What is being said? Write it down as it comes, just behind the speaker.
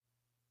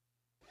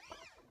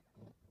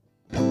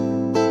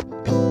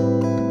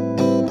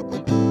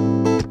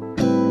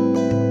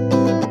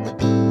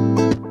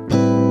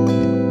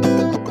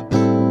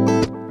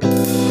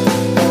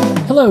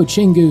Hello,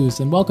 Chingus,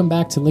 and welcome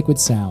back to Liquid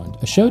Sound,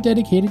 a show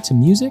dedicated to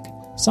music,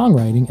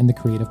 songwriting, and the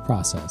creative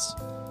process.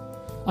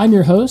 I'm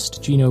your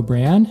host, Gino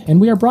Brand, and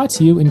we are brought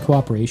to you in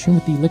cooperation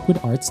with the Liquid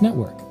Arts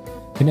Network,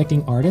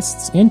 connecting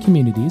artists and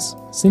communities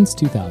since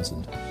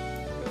 2000.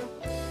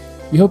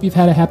 We hope you've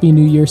had a happy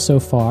new year so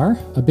far.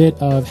 A bit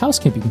of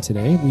housekeeping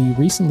today. We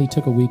recently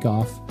took a week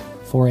off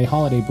for a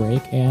holiday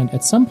break, and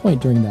at some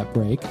point during that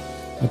break,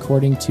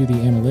 according to the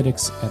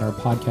analytics at our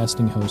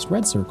podcasting host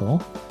Red Circle,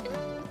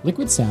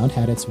 Liquid Sound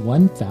had its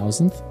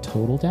 1,000th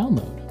total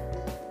download.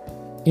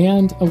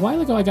 And a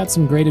while ago, I got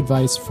some great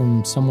advice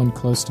from someone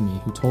close to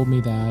me who told me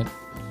that,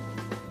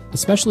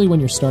 especially when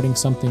you're starting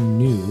something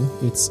new,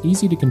 it's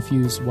easy to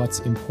confuse what's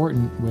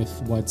important with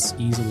what's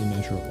easily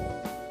measurable.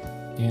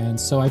 And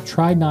so I've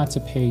tried not to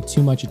pay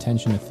too much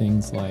attention to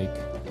things like,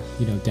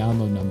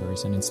 download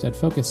numbers, and instead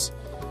focus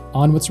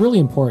on what's really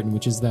important,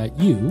 which is that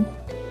you,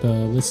 the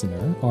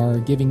listener, are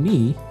giving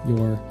me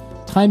your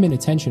time and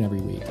attention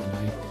every week.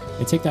 And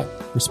I take that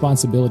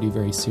responsibility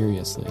very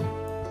seriously.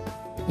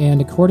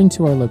 And according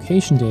to our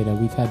location data,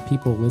 we've had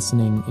people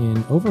listening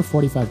in over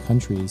 45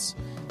 countries.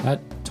 That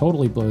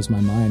totally blows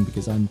my mind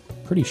because I'm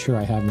pretty sure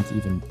I haven't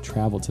even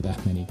traveled to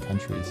that many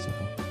countries. So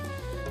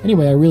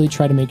anyway, I really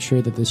try to make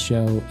sure that this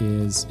show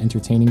is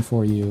entertaining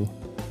for you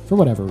for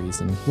whatever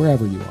reason,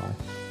 wherever you are.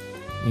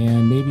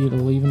 And maybe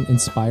it'll even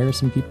inspire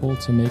some people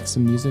to make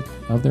some music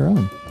of their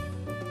own.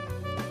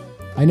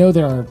 I know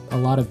there are a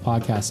lot of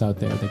podcasts out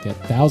there that get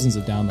thousands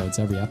of downloads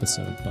every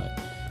episode, but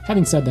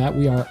having said that,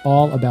 we are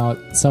all about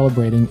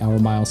celebrating our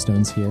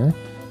milestones here,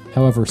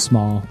 however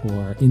small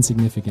or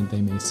insignificant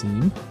they may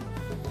seem.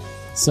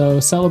 So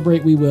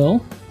celebrate we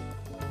will.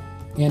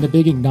 And a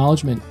big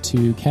acknowledgement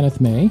to Kenneth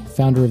May,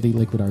 founder of the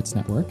Liquid Arts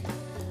Network.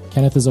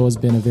 Kenneth has always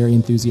been a very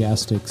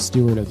enthusiastic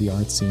steward of the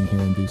art scene here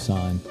in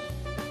Busan.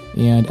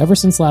 And ever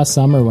since last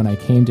summer when I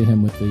came to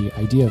him with the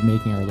idea of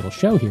making our little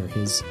show here,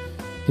 his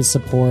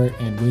support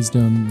and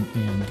wisdom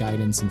and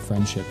guidance and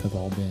friendship have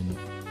all been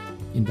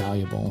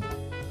invaluable.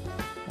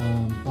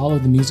 All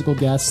of the musical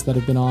guests that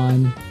have been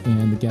on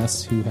and the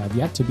guests who have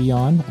yet to be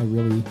on, I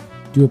really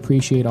do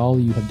appreciate all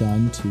you have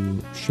done to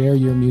share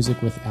your music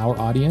with our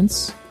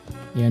audience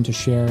and to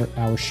share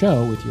our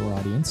show with your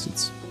audience.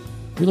 It's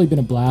really been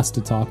a blast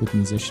to talk with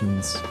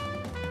musicians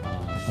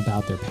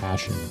about their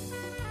passion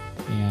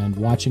and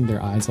watching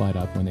their eyes light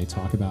up when they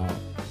talk about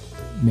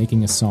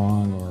making a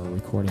song or a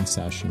recording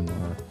session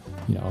or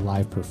a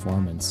live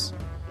performance.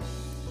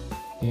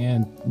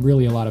 And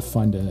really a lot of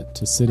fun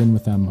to sit in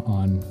with them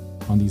on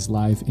these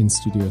live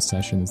in-studio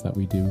sessions that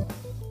we do.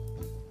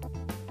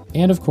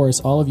 And of course,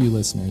 all of you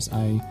listeners,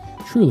 I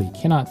truly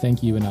cannot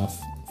thank you enough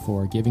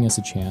for giving us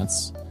a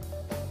chance.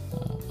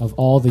 Of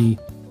all the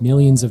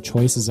millions of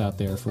choices out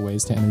there for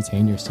ways to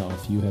entertain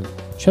yourself, you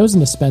have chosen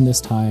to spend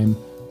this time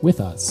with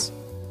us.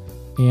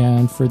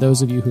 And for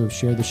those of you who have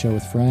shared the show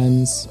with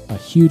friends, a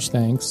huge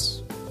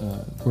thanks.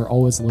 We're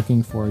always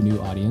looking for a new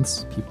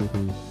audience, people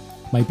who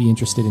might be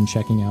interested in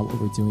checking out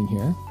what we're doing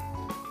here.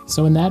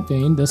 So in that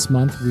vein, this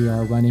month we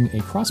are running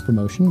a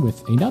cross-promotion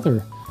with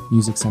another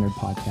music-centered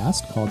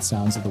podcast called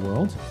Sounds of the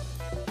World.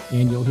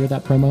 And you'll hear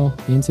that promo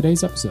in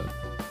today's episode.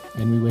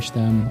 And we wish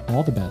them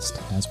all the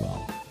best as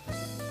well.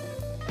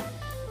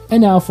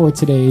 And now for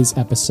today's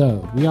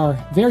episode. We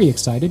are very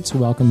excited to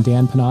welcome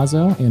Dan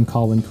Panazzo and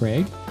Colin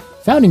Craig,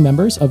 founding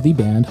members of the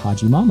band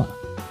Haji Mama.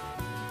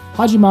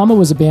 Haji Mama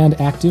was a band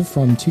active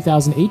from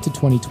 2008 to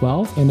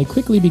 2012, and they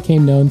quickly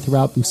became known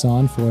throughout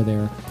Busan for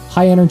their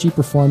high-energy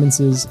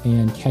performances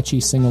and catchy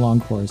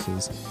sing-along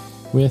choruses,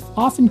 with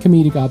often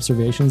comedic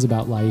observations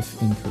about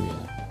life in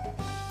Korea.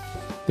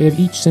 They have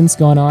each since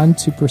gone on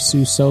to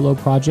pursue solo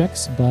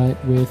projects, but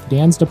with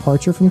Dan's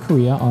departure from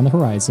Korea on the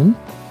horizon,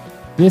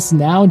 this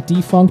now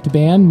defunct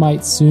band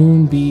might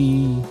soon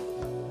be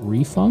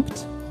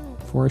refunct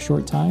for a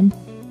short time,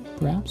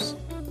 perhaps?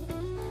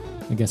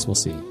 I guess we'll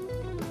see.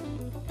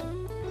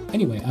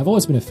 Anyway, I've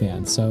always been a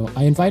fan, so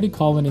I invited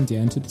Colin and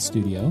Dan to the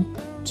studio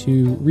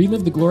to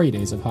relive the glory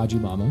days of Haji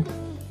Mama,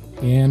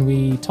 and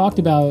we talked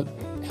about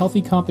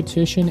healthy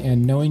competition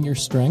and knowing your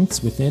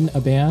strengths within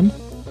a band,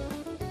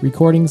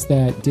 recordings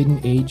that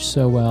didn't age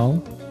so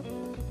well,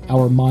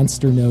 our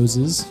monster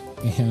noses,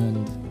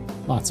 and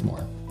lots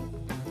more.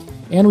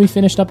 And we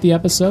finished up the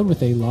episode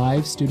with a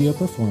live studio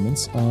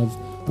performance of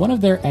one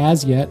of their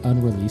as-yet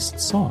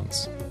unreleased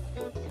songs.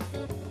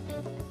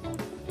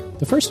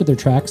 The first of their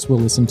tracks we'll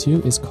listen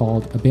to is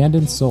called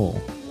Abandoned Soul,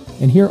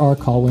 and here are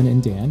Colin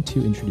and Dan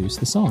to introduce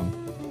the song.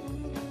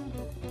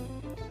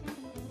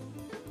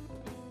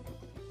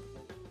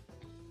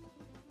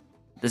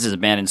 This is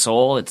Abandoned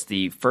Soul. It's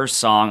the first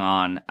song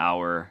on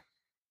our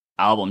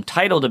album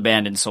titled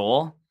Abandoned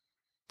Soul.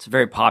 It's a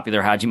very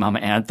popular Haji Mama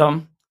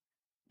anthem,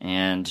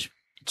 and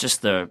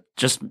just the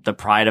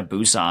pride of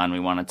Busan.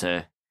 We wanted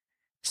to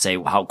say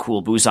how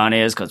cool Busan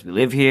is because we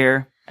live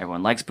here.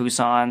 Everyone likes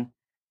Busan.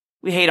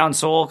 We hate on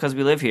Seoul because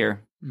we live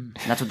here. And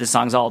that's what this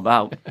song's all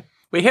about.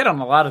 We hit on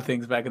a lot of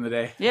things back in the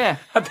day. Yeah.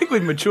 I think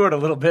we've matured a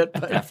little bit.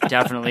 But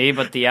Definitely,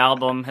 but the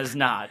album has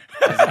not.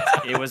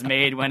 It was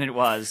made when it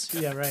was.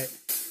 Yeah, right.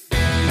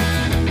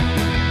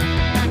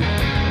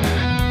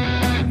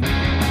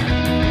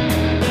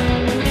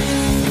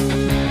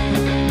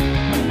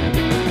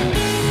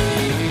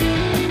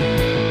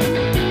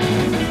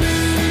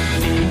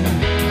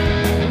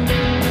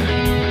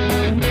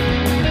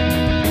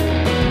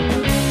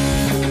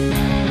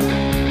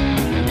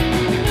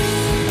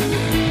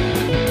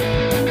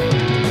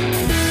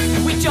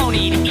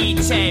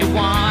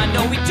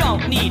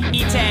 don't need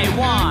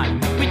Itaewon.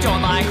 We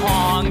don't like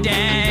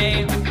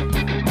Hongdae.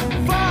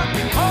 Fuck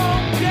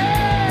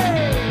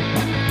Hongdae!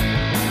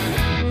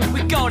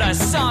 We go to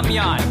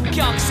Samyeon,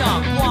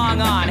 Gyeongsang,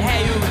 Gwangwon,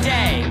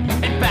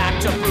 Haeundae, and back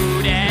to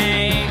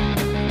Budae.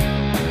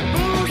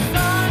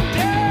 Busan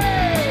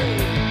Day!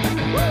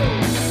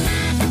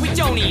 We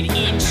don't need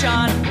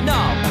Incheon. No,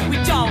 we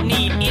don't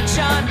need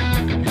Incheon.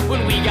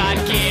 When we got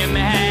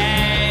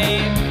Gimhae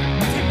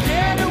to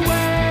get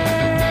away.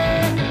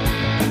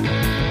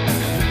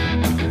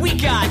 We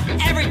got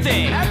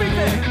everything.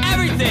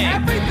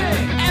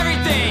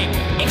 Everything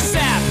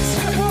except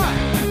what?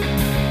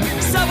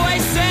 Subway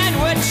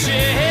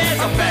sandwiches,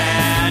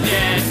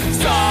 abandoned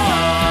soul.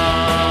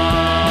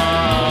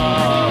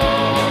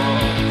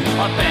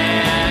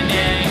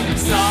 Abandoned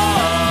soul.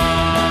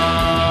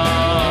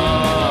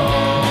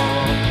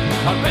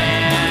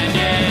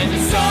 Abandoned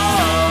soul.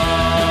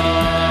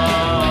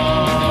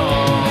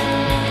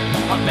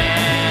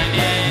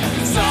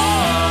 Abandoned soul.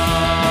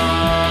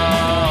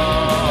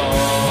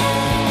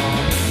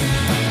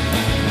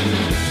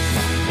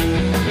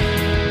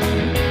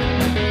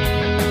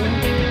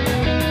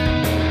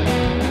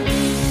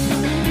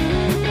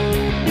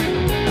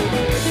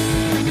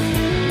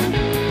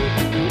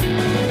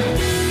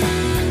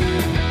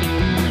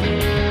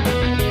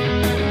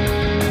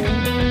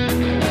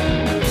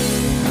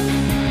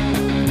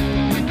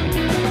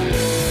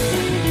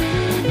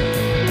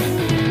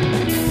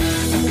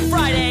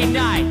 Friday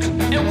night,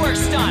 and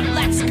work's done.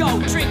 Let's go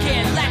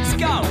drinking, let's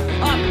go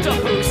up to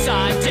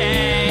Busan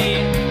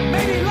Day.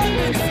 Maybe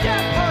London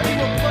Step Party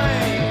will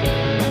play.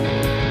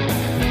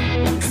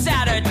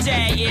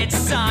 Saturday, it's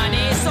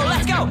sunny, so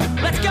let's go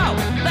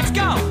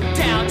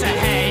down to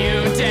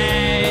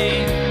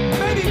Haeundae.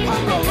 Maybe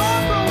Pongo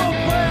Lambro will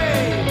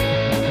play.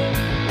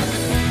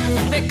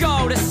 Then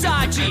go to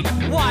Saji,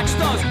 watch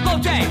those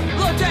Lotte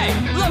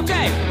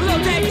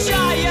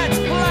Giants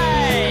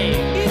play.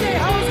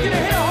 Ho's gonna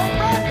hit a home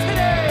run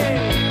today.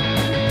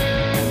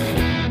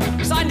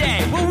 Sunday,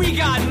 well, we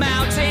got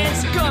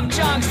mountains,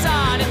 Gumjung,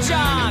 San, and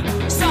Jang.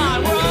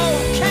 San, we're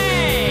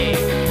okay.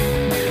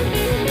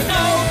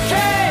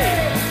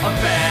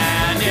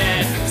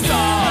 Abandoned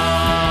soul.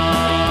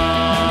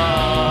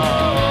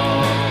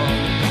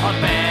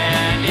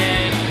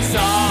 Abandoned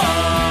soul.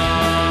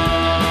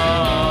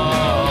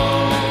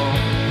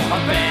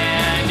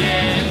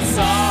 Abandoned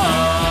soul.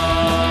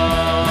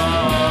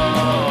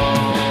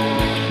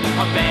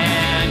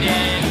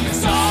 Abandoned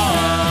soul.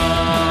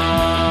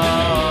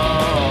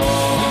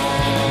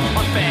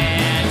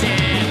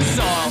 Abandoned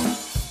soul.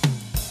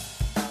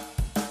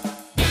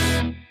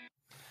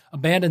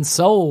 Abandoned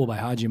Soul by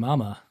Haji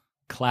Mama.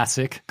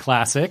 Classic.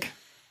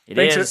 It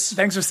Thanks is.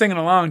 for singing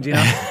along,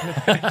 Gino.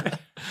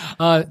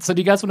 So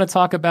do you guys want to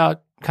talk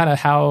about kind of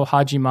how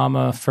Haji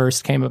Mama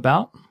first came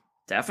about?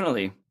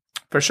 Definitely.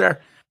 For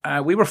sure.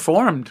 We were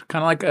formed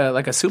kind of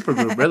like a super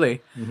group,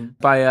 really,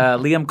 by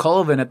Liam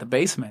Colvin at the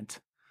Basement.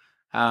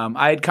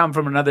 I had come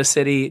from another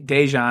city,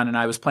 Daejeon, and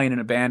I was playing in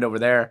a band over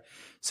there.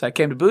 So I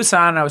came to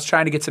Busan, and I was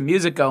trying to get some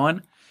music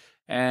going.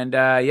 And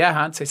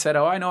Hansei said,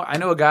 "Oh, I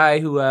know a guy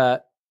who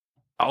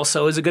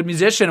also is a good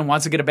musician and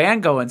wants to get a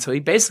band going." So he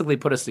basically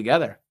put us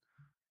together.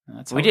 And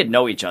that's We how- did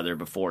know each other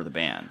before the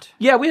band.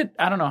 Yeah, we had.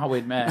 I don't know how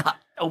we'd met.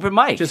 Open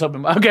mic. Just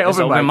open. Okay, Just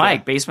open mic.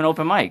 mic. Basement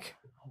open mic.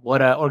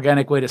 What an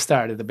organic way to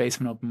start at the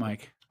Basement open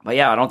mic. But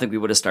yeah, I don't think we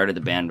would have started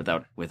the band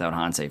without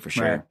Hansei for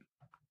sure. Right.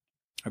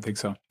 I think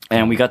so.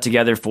 And we got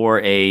together for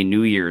a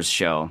New Year's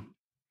show.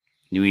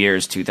 New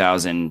Year's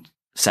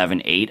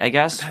 2007-8, I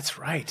guess. That's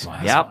right.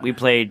 Yep, we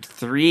played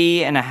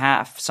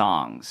 3.5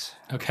 songs.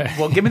 Okay.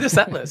 Well, give me the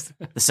set list.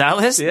 The set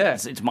list? Yeah.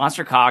 It's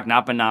Monster Cock,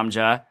 Nappa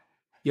Namja.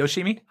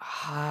 Yoshimi,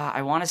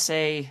 I want to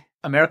say,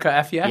 America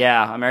F yeah.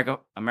 yeah,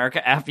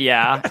 America F,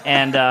 yeah.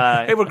 And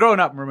Hey, we're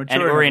growing up. We're and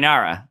mature.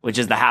 Urinara, which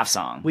is the half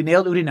song. We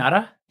nailed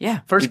Urinara.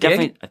 Yeah. First we gig?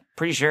 definitely,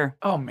 pretty sure.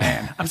 Oh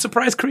man, I'm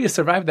surprised Korea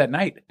survived that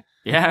night.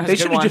 Yeah, it was They a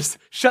good should have one. just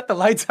shut the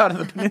lights out of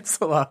the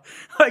peninsula.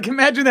 Like,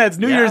 imagine that it's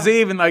New Yeah. Year's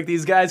Eve and like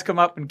these guys come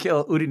up and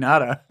kill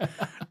Urinara.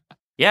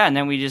 Yeah, and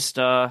then we just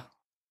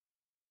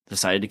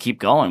decided to keep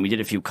going. We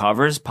did a few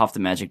covers, Puff the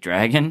Magic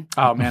Dragon,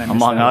 Oh man, I missed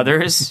among that.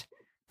 others.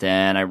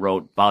 Then I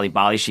wrote Bali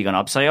Bali Shigan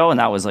Upsayo, and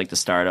that was like the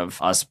start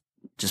of us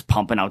just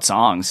pumping out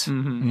songs.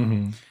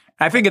 Mm-hmm.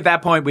 I think at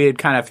that point we had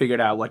kind of figured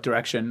out what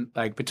direction,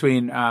 like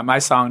between my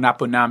song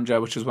Napu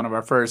Namja, which was one of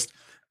our first,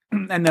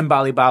 and then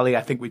Bali Bali.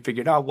 I think we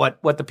figured out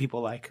what the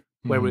people like,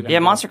 where we're gonna Yeah,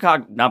 go. Monster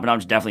Cock Nappa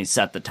Namja definitely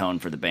set the tone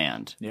for the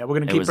band. Yeah, we're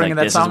gonna It keep was bringing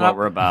like, that this song is what up.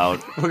 we're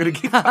about. We're gonna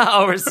keep.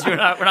 Oh, we're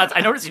not.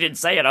 I noticed you didn't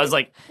say it. I was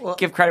like,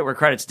 give credit where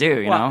credit's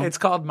due. You Well, know? it's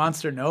called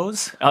Monster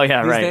Knows. Oh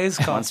yeah, these right. days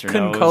called Monster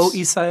Kunko Knows.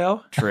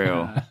 Isayo.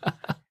 True.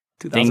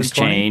 2020. Things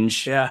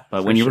change. Yeah,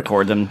 but for when you sure.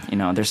 record them,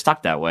 they're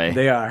stuck that way.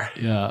 They are.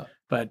 Yeah.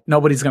 But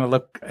nobody's gonna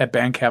look at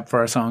Bandcamp for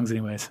our songs,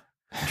 anyways.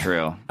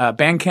 True.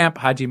 Bandcamp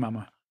Haji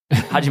Mama.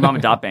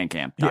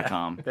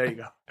 HajiMama.bandcamp.com. There you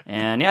go.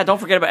 And yeah, don't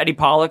forget about Eddie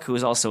Pollock, who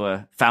is also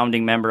a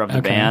founding member of the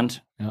Okay.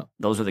 band. Yeah.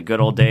 Those were the good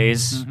old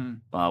days.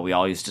 Mhm. We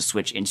all used to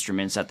switch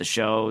instruments at the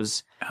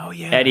shows. Oh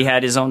yeah, Eddie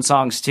had his own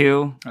songs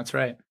too. That's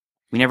right.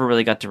 we never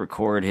really got to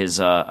record his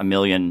A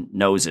Million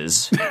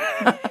Noses.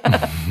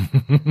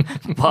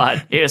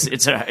 But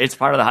it's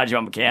part of the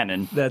Hajimama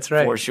canon. That's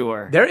right. For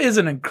sure. There is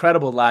an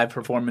incredible live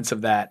performance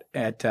of that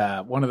at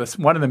one of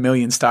the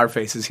Million Star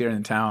Faces here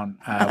in town,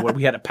 where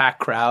we had a packed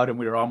crowd and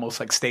we were almost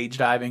like stage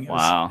diving.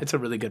 Wow. It's a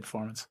really good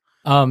performance.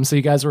 So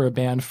you guys were a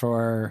band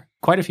for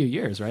quite a few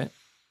years, right?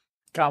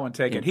 Colin,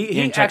 take it. You He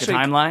didn't check actually the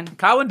timeline?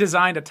 Colin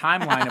designed a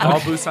timeline of all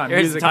Busan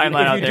Here's the music.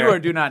 timeline out If you do there. or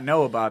do not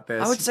know about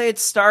this, I would say it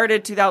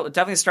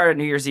definitely started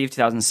New Year's Eve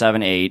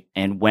 2007-8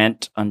 and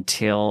went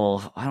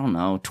until, I don't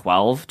know,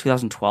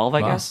 2012,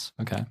 I Wow. guess.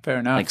 Okay. fair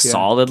enough. Like yeah.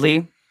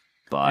 solidly.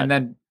 But And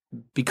then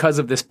because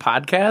of this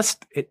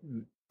podcast,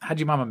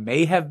 Hajimama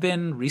may have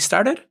been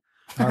restarted.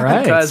 All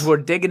right. Because we're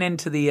digging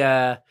into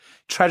the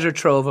treasure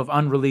trove of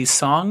unreleased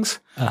songs,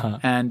 Uh-huh.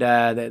 and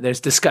there's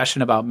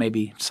discussion about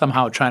maybe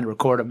somehow trying to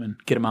record them and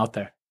get them out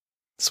there.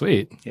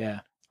 Sweet. Yeah.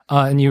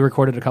 And you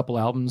recorded a couple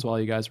albums while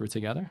you guys were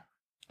together?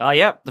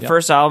 yeah, the Yep.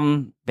 first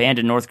album, Band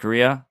in North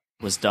Korea,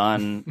 was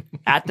done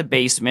at the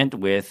basement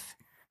with,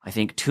 I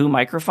think, 2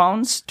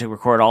 microphones to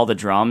record all the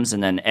drums.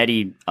 And then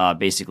Eddie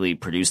basically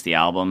produced the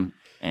album.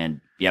 And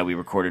yeah, we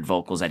recorded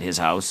vocals at his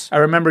house. I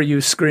remember you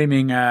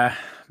screaming,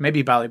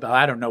 maybe volleyball,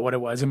 I don't know what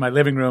it was, in my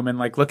living room and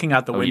like looking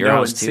out the Oh, your window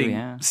house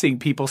and too, seeing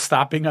people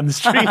stopping on the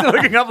street,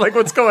 looking up like,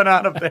 what's going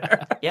on up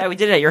there? Yeah, we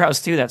did it at your house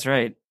too. That's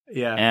right.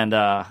 Yeah. And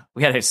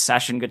we had a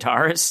session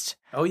guitarist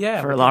Oh,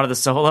 yeah. for a lot of the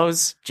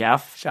solos,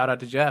 Jeff. Shout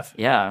out to Jeff.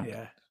 Yeah.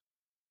 Yeah.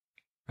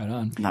 Right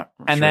on. Not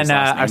And sure his then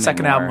last our name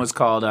second anymore. album was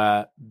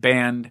called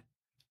Band.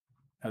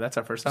 Oh, that's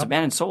our first It's a album?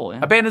 Band in Soul. Yeah.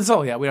 Abandoned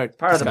Soul. Yeah, we are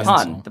Part of the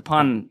Discussed pun. Soul. The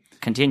pun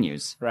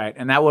continues. Right,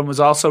 and that one was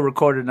also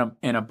recorded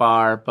in a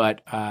bar,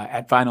 but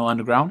at Vinyl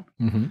Underground.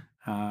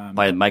 Mm-hmm.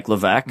 By Mike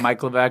Levesque.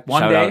 Mike Levesque.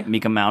 One Shout day, out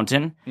Mika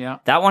Mountain. yeah,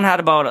 That one had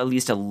about at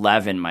least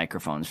 11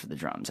 microphones for the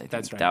drums. I think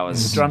That's right. That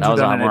was The drums that were was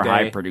a done lot in a more day.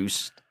 high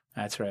produced.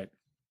 that's right.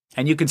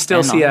 And you can still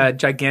And see on- a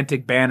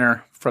gigantic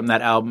banner from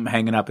that album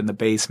hanging up in the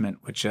basement,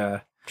 which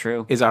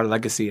True. is our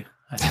legacy,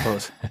 I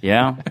suppose.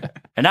 Yeah.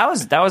 And that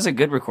was a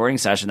good recording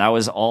session. That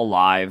was all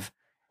live.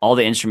 All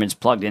the instruments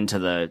plugged into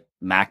the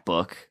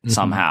MacBook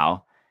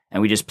somehow,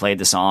 and we just played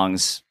the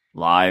songs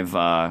live,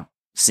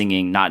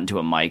 singing not into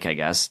a mic, I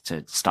guess,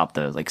 to stop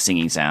the like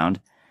singing sound.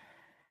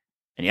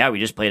 And yeah, we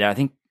just played I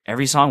think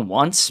every song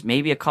once,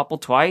 maybe a couple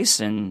twice,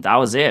 and that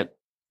was it.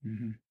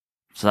 Mhm.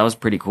 So that was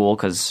pretty cool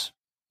because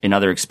in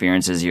other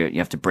experiences you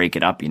have to break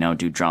it up,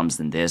 do drums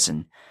then this,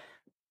 and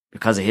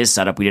because of his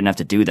setup, we didn't have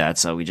to do that.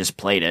 So we just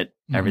played it.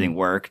 Everything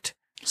worked.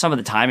 Some of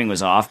the timing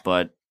was off,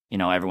 but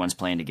everyone's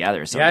playing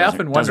together, so Yeah, I it often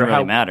doesn't wonder really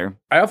how- matter.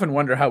 I often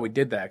wonder how we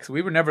did that because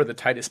we were never the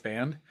tightest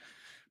band.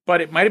 But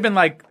it might have been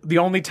like the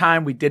only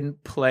time we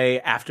didn't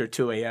play after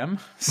 2 a.m.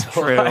 So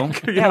True.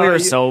 like, Yeah, we were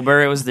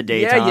sober. It was the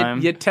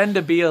daytime. Yeah, you tend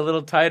to be a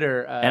little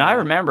tighter. And I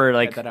remember,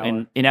 like, that hour.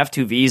 in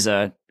F2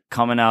 Visa,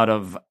 coming out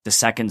of the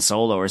second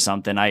solo or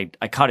something, I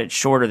cut it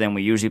shorter than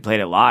we usually played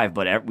it live,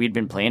 but we'd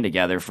been playing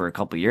together for a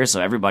couple of years, so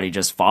everybody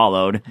just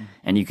followed,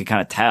 and you could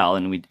kind of tell,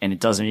 and it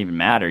doesn't even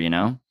matter,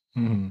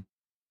 Mm-hmm.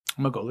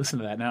 I'm going to go listen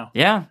to that now.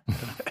 Yeah.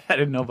 I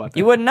didn't know about that.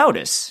 You wouldn't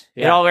notice.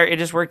 Yeah. It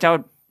just worked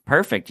out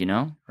perfect,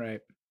 Right.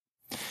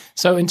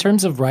 So in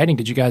terms of writing,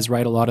 did you guys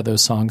write a lot of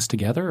those songs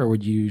together, or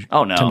would you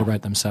Oh, no. tend to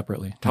write them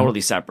separately?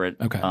 Totally separate.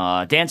 Okay.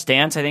 Dance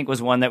Dance, I think,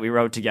 was one that we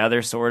wrote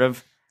together, sort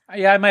of.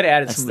 Yeah, I might have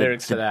added That's some the,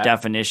 lyrics the to that.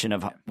 definition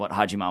of what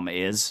Hajimama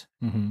is.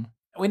 Mm-hmm.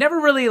 We never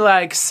really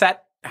like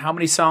set how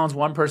many songs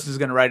one person is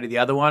going to write to the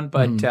other one,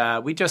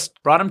 but we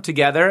just brought them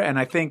together, and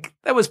I think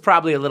that was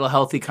probably a little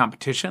healthy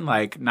competition.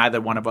 Like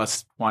neither one of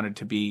us wanted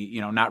to be,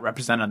 not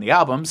represented on the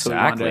album, so we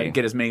wanted Exactly. to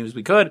get as many as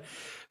we could.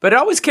 But it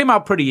always came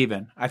out pretty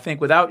even. I think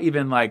without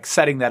even like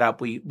setting that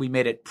up, we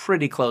made it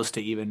pretty close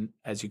to even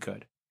as you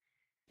could.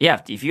 Yeah,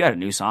 if you had a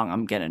new song,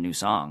 I'm getting a new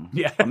song.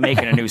 Yeah. I'm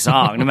making a new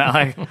song. No matter,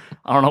 like,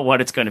 I don't know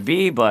what it's going to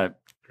be, but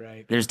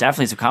Right. there's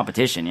definitely some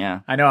competition.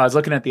 Yeah. I know. I was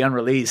looking at the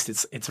unreleased.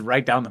 It's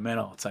right down the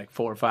middle. It's like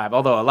 4 or 5.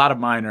 Although a lot of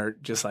mine are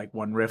just like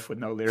one riff with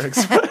no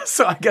lyrics.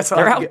 So I guess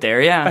They're out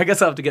there. Yeah. I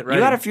guess I'll have to get ready.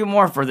 You got a few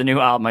more for the new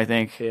album, I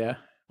think. Yeah.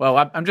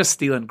 Well, I'm just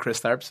stealing Chris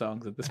Tharp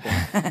songs at this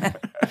point.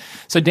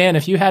 So Dan,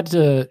 if you had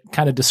to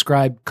kind of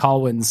describe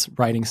Colwyn's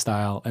writing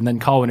style, and then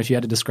Colwyn, if you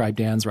had to describe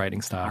Dan's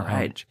writing style, All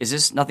right. Is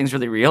this Nothing's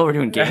Really Real? We're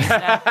doing games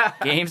now?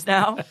 Games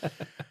now?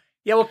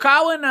 Yeah. Well,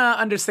 Colin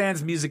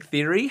understands music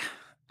theory.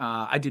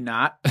 I do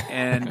not,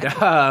 and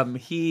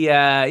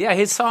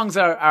his songs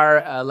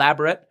are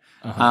elaborate.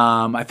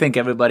 I think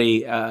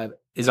everybody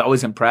is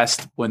always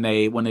impressed when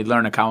they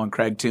learn a Colin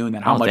Craig tune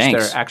and how much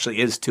thanks. there actually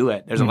is to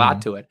it. There's a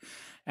lot to it,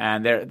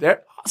 and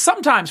they're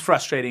sometimes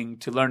frustrating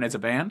to learn as a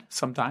band.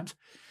 Sometimes,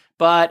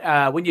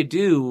 but when you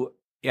do,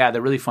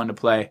 they're really fun to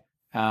play.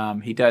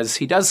 He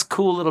does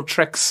cool little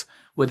tricks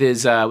with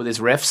his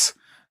riffs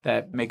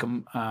that make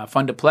them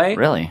fun to play.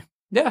 Really?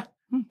 Yeah,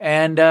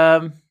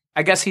 and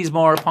I guess he's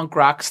more punk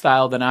rock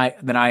style than I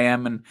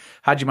am. And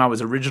Hajima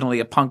was originally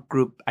a punk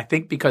group, I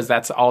think, because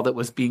that's all that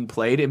was being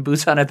played in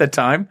Busan at the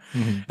time.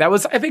 That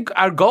was, I think,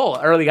 our goal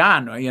early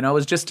on.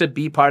 Was just to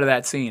be part of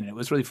that scene. It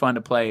was really fun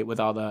to play with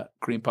all the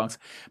Korean punks.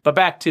 But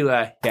back to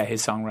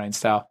his songwriting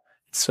style.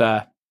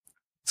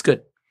 it's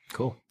good.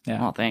 Cool.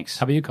 Yeah. Oh, thanks.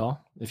 How about you, Cole?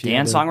 If you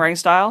Dan had to- songwriting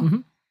style?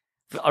 Mhm.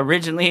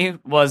 Originally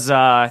was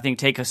I think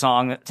take a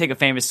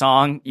famous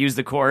song, use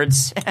the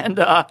chords,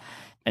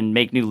 and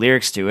make new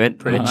lyrics to it.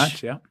 Pretty which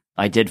much, yeah.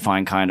 I did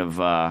find kind of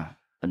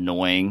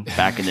annoying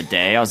back in the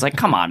day. I was like,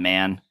 come on,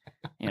 man.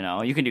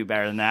 You can do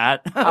better than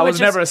that. I was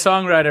never a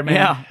songwriter, man.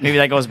 Yeah, maybe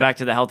that goes back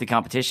to the healthy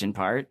competition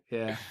part.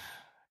 Yeah.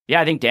 Yeah,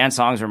 I think dance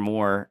songs are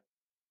more,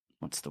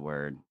 what's the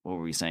word? What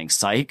were we saying?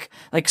 Psych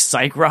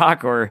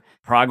rock or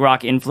prog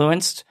rock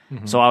influenced.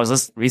 Mhm. So I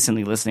was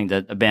recently listening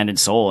to Abandoned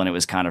Soul, and it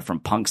was kind of from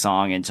punk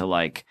song into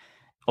like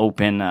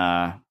open,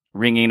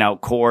 ringing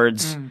out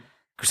chords.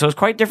 So it's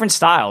quite different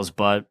styles,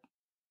 but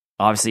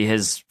obviously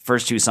his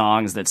first two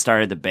songs that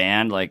started the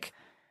band, like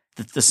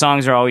the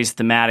songs are always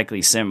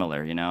thematically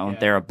similar, Yeah.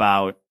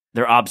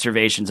 They're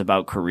observations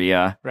about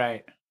Korea,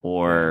 Right.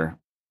 or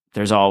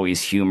there's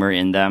always humor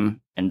in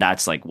them. And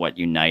that's like what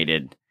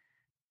united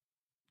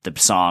the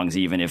songs,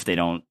 even if they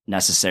don't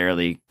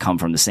necessarily come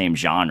from the same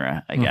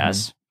genre, I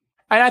guess.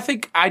 And I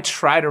think I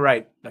try to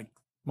write like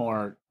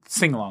more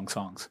sing-along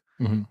songs.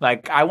 Mhm.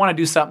 Like I want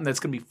to do something that's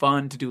going to be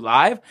fun to do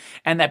live,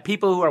 and that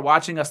people who are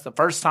watching us the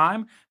first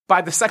time,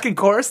 by the second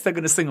chorus, they're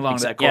going to sing along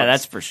to that chorus. Yeah,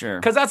 that's for sure.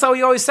 Because that's how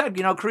we always said,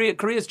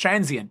 Korea's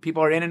transient.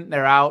 People are in and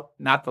they're out,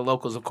 not the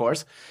locals, of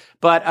course.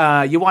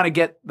 But you want to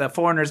get the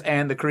foreigners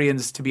and the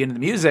Koreans to be into the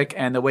music,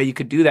 and the way you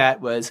could do that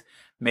was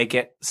make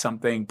it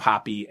something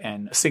poppy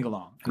and sing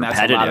along. And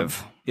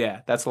Repetitive.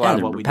 That's a lot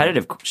of what we do.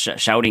 repetitive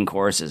shouting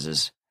choruses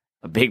is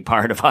a big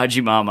part of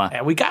Haji Mama.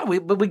 Yeah,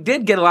 we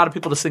did get a lot of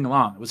people to sing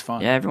along. It was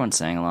fun. Yeah, everyone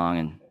sang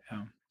along,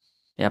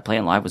 and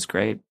playing live was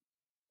great.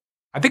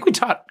 I think we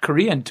taught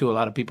Korean to a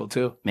lot of people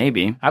too.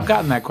 Maybe. I've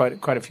gotten that quite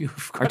a few.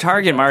 Our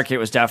target market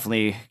was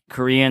definitely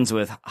Koreans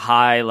with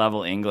high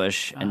level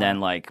English, and then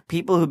like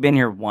people who've been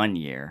here 1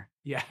 year.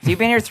 Yeah. If you've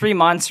been here 3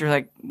 months, you're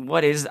like,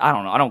 what is? I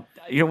don't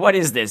know. What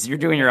is this? You're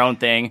doing your own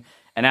thing.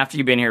 And after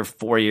you've been here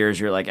 4 years,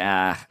 you're like,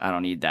 I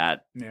don't need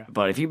that. Yeah.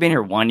 But if you've been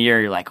here 1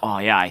 year, you're like, oh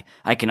yeah,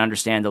 I can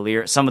understand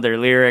some of their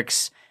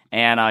lyrics,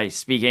 and I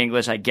speak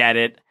English. I get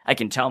it. I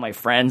can tell my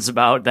friends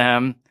about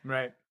them.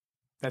 Right.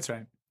 That's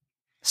right.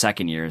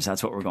 Second years,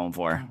 that's what we're going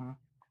for.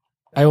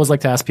 I always like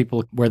to ask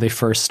people where they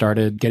first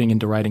started getting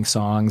into writing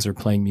songs or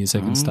playing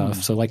music and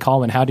stuff. So like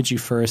Colin, how did you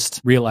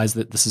first realize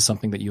that this is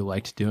something that you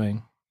liked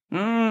doing?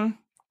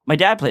 My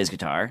dad plays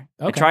guitar.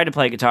 I Okay. tried to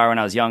play guitar when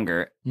I was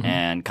younger Mhm.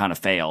 and kind of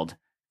failed.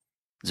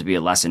 This would be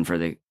a lesson for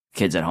the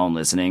kids at home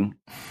listening.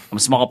 I'm a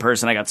small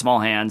person. I got small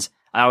hands.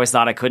 I always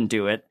thought I couldn't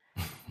do it.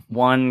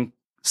 One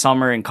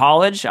summer in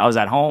college, I was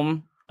at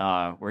home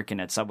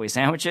working at Subway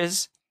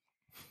sandwiches.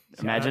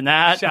 Imagine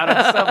that. Shout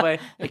out to Subway.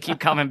 They keep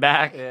coming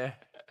back. Yeah.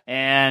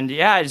 And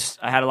yeah,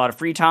 I had a lot of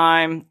free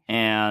time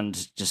and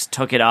just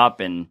took it up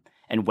and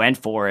went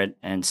for it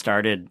and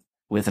started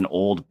with an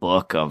old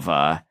book of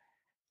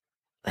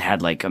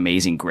had like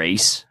Amazing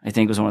Grace, I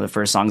think was one of the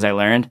first songs I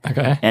learned.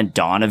 Okay. And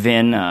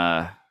Donovan,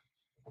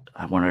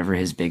 whatever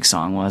his big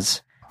song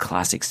was,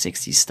 classic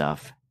 60s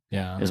stuff.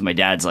 Yeah. It was my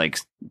dad's like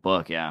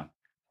book, yeah.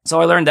 So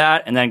I learned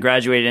that and then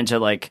graduated into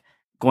like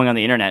going on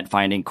the internet,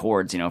 finding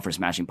chords, for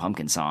Smashing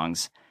Pumpkin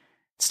songs,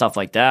 stuff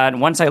like that.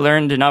 And once I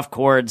learned enough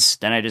chords,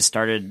 then I just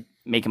started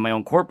making my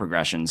own chord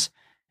progressions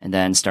and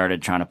then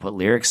started trying to put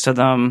lyrics to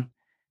them.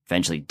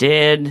 Eventually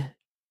did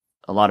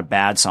a lot of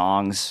bad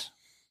songs.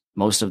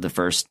 Most of the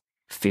first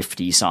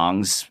 50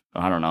 songs,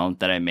 I don't know,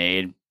 that I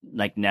made,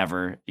 like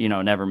never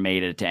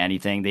made it to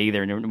anything. They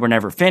either were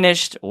never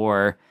finished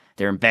or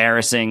they're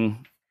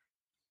embarrassing,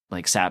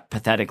 like sad,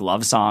 pathetic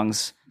love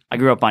songs. I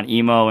grew up on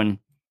emo and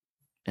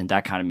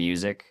that kind of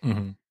music.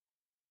 Mhm.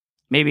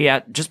 Maybe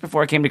just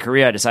before I came to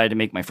Korea, I decided to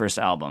make my first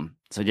album.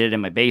 So I did it in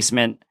my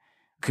basement,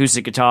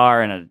 acoustic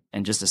guitar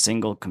and just a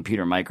single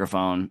computer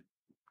microphone.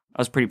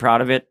 I was pretty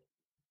proud of it.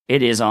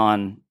 It is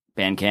on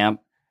Bandcamp,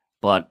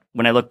 but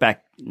when I look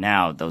back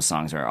now, those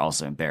songs are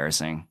also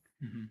embarrassing.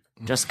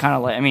 Just kind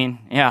of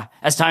like,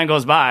 as time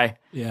goes by,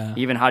 Yeah.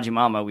 even Haji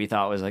Mama we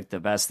thought was like the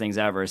best things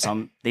ever.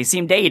 They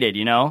seem dated,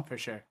 For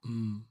sure.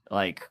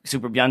 like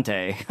Super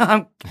Biante.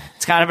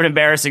 It's kind of an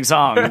embarrassing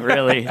song. It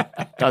really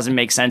doesn't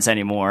make sense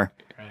anymore.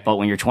 Right. But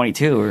when you're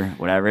 22 or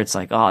whatever, it's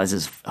like, oh, this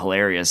is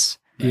hilarious.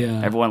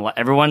 Yeah.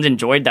 Everyone's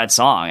enjoyed that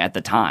song at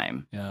the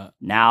time. Yeah.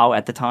 Now,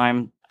 at the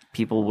time,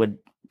 people would,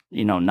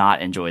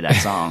 not enjoy that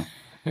song.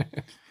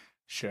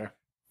 Sure.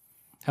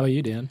 How about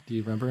you, Dan? Do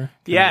you remember?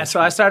 Yeah, so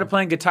I started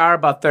playing guitar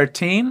about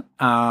 13,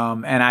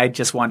 and I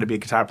just wanted to be a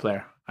guitar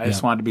player. I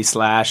just wanted to be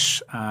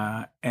Slash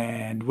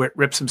and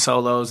rip some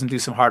solos and do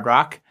some hard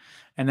rock.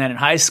 And then in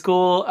high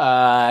school,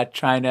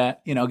 trying to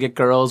get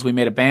girls, we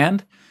made a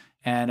band,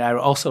 and I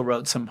also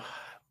wrote some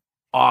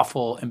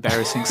awful,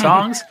 embarrassing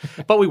songs.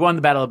 But we won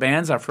the Battle of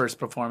Bands, our first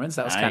performance.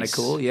 That was kind of Nice.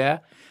 cool. Yeah,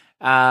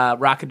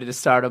 rocketed to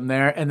stardom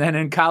there. And then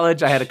in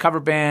college, I had a cover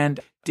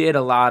band. Did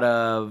a lot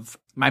of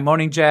My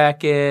Morning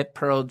Jacket,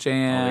 Pearl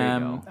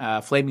Jam,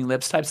 Flaming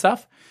Lips type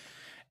stuff.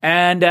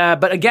 And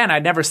but again, I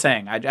never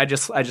sang. I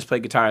just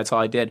played guitar. That's all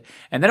I did.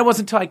 And then it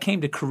wasn't until I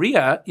came to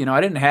Korea.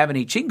 I didn't have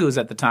any chingus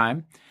at the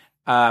time.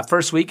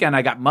 First weekend,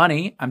 I got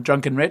money. I'm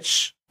drunk and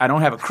rich. I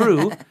don't have a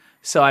crew.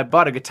 So I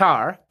bought a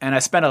guitar, and I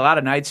spent a lot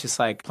of nights just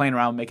like playing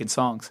around making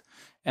songs.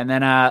 And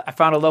then I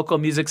found a local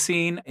music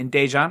scene in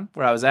Daejeon,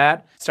 where I was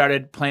at.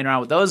 Started playing around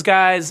with those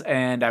guys,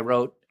 and I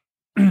wrote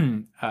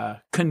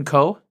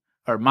Kunko,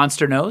 or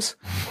Monster Nose.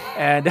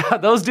 And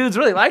those dudes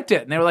really liked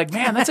it. And they were like,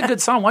 man, that's a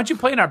good song. Why don't you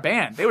play in our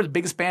band? They were the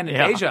biggest band in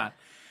Daejeon.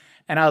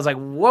 And I was like,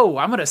 whoa,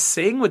 I'm going to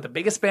sing with the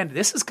biggest band.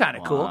 This is kind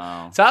of cool.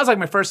 So that was like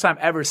my first time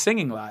ever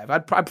singing live. I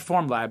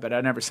performed live, but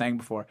I never sang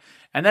before.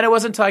 And then it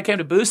wasn't until I came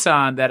to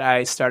Busan that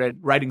I started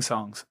writing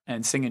songs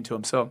and singing to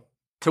them. So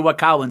to what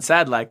Colin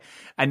said, like,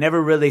 I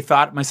never really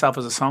thought myself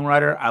as a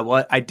songwriter.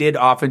 I did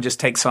often just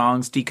take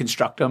songs,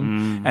 deconstruct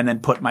them, and then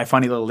put my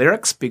funny little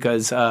lyrics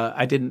because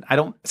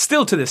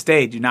still to this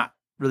day, do not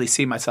really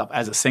see myself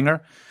as a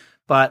singer.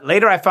 But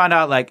later I found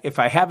out, like, if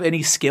I have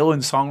any skill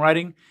in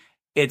songwriting,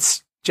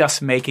 it's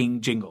just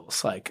making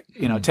jingles, like,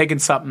 you know, taking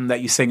something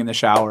that you sing in the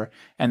shower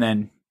and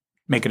then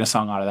making a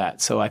song out of that.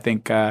 So I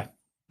think, there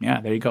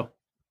you go.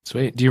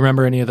 Sweet. Do you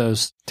remember any of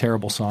those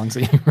terrible songs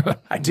that you wrote?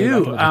 I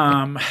do.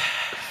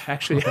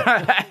 Actually,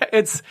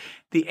 it's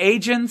the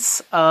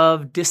Agents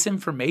of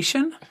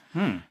Disinformation.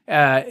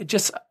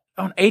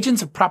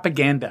 Agents of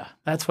Propaganda.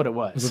 That's what it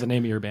was. Was it the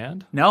name of your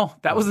band? No,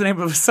 that was the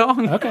name of a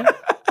song. Okay.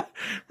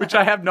 Which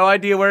I have no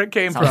idea where it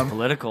came Sounds from.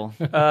 political.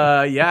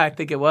 Yeah, I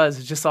think it was.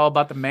 It's just all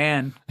about the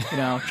man, you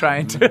know,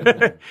 trying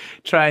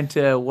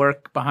to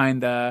work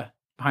behind the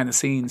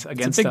scenes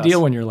against us. It's a big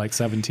deal when you're like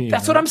 17.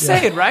 That's what I'm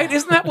saying, right?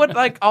 Isn't that what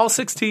like all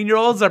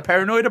 16-year-olds are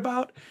paranoid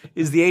about?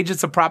 Is the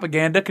agents of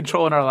propaganda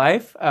controlling our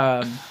life?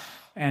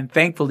 And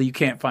thankfully, you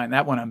can't find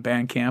that one on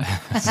Bandcamp,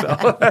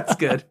 so that's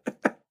good.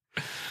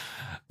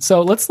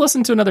 So let's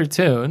listen to another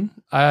tune.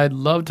 I'd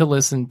love to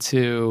listen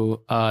to,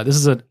 this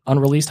is an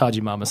unreleased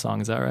Haji Mama song,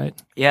 is that right?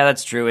 Yeah,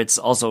 that's true. It's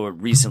also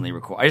recently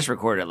recorded. I just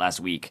recorded it last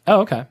week.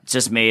 Oh, okay. It's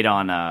just made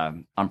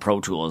on Pro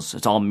Tools.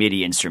 It's all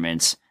MIDI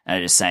instruments, and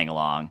I just sang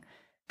along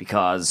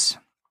because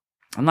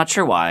I'm not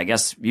sure why. I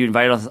guess you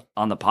invited us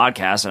on the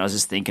podcast, and I was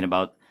just thinking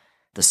about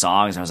the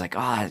songs, and I was like,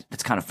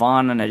 it's kind of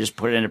fun, and I just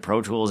put it into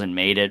Pro Tools and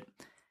made it.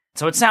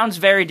 So it sounds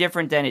very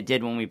different than it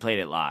did when we played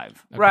it live.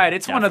 Okay. Right,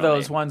 it's definitely one of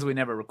those ones we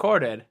never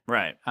recorded.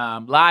 Right.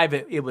 Live,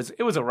 it was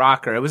a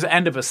rocker. It was the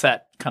end of a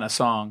set kind of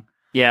song.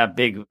 Yeah,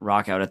 big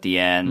rock out at the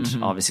end.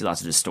 Mm-hmm. Obviously,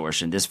 lots of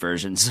distortion. This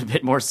version's a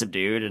bit more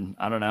subdued, and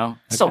I don't know.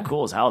 It's so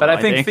cool as hell. But though,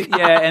 I think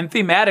and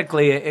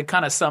thematically, it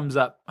kind of sums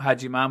up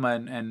Haji Mama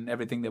and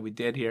everything that we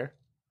did here.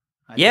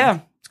 I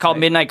think. It's called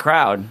Midnight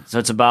Crowd. So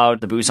it's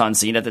about the Busan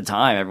scene at the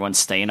time. Everyone's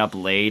staying up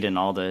late and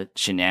all the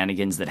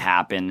shenanigans that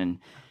happen. And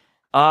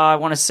I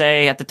want to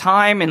say at the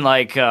time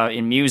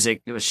in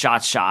music, it was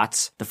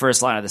shots. The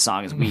first line of the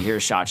song is "We hear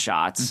shots."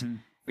 Mm-hmm.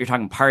 You're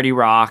talking party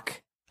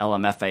rock,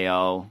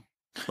 LMFAO,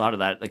 a lot of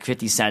that like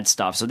 50 Cent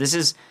stuff. So this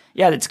is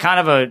it's kind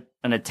of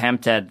an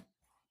attempt at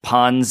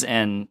puns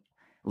and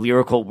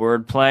lyrical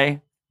wordplay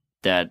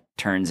that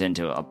turns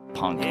into a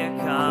punk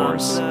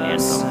chorus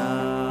anthem.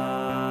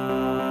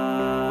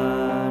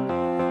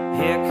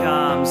 Here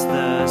comes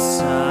the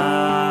sun.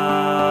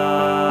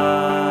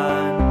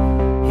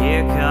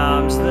 Here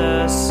comes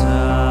the sun.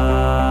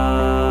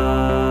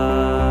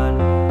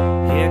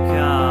 Here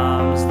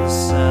comes the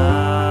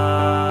sun.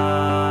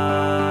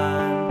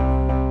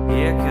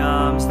 Here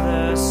comes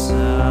the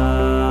sun.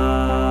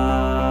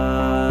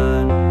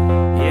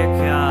 Here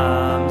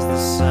comes the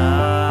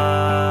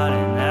sun.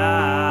 And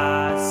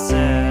I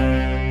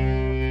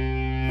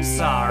said, it's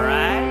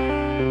alright.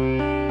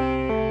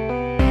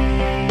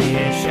 We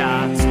hear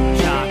shots,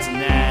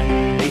 and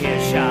then we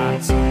hear shots.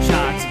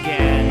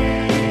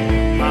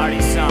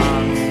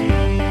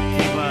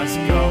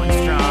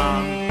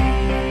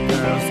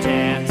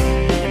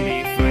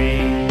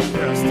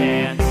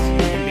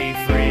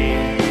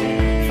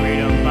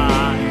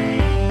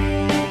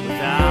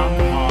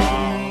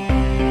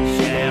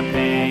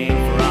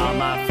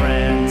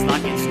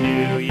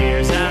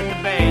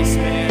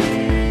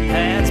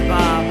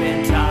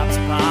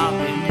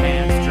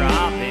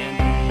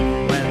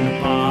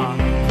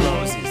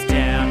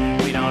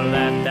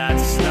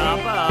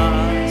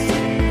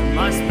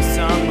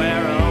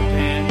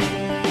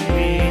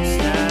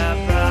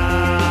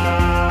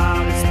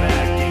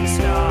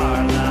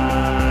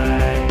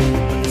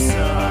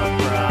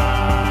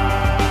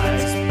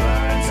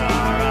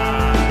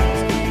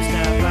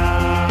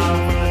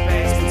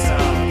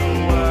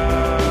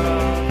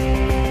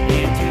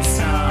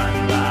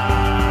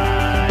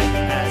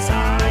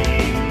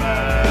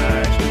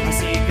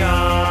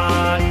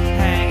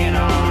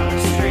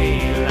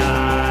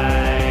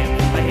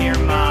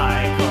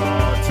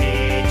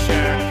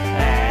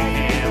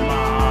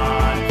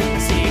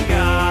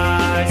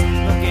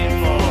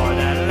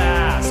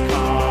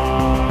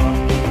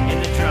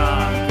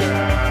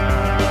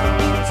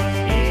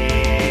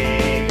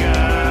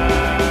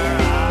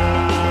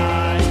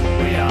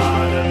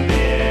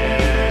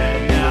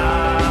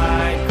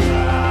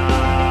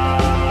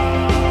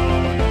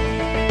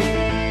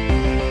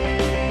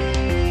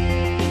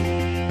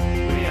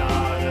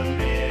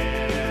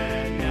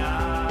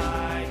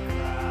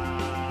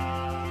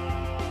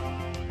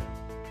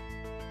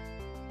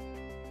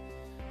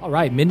 All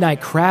right,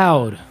 Midnight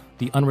Crowd,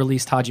 the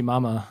unreleased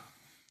Hajimama,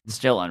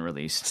 Still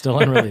unreleased. still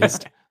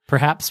unreleased,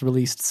 perhaps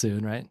released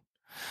soon, right?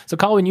 So,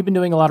 Colin, you've been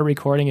doing a lot of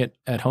recording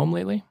at home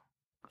lately?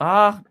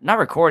 Not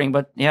recording,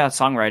 but yeah,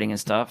 songwriting and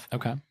stuff.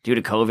 Okay. Due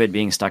to COVID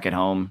being stuck at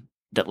home,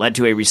 that led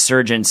to a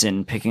resurgence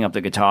in picking up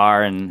the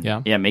guitar and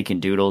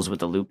making doodles with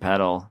the loop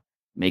pedal,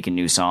 making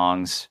new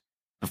songs.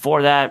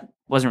 Before that,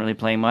 wasn't really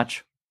playing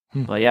much.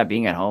 But yeah,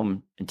 being at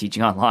home and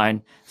teaching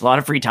online, it's a lot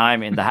of free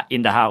time in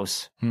the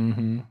house.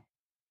 Mm-hmm.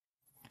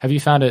 Have you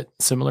found it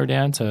similar,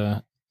 Dan,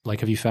 to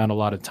have you found a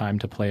lot of time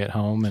to play at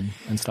home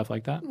and stuff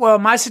like that? Well,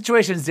 my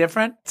situation is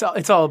different.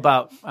 It's all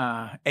about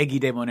Eggy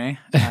de Monet.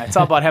 It's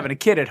all about having a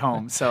kid at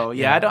home. So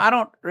I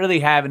don't really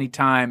have any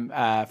time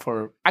I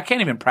can't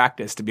even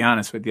practice, to be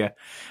honest with you,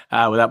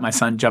 without my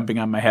son jumping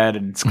on my head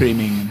and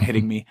screaming and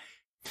hitting me.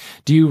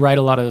 Do you write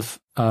a lot of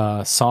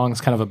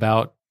songs kind of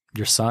about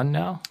your son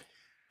now?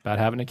 About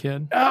having a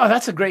kid? Oh,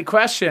 that's a great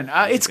question.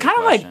 It's kind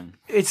of like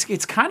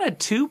it's kind of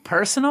too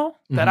personal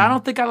that I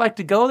don't think I like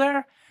to go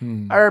there.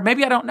 Or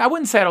maybe I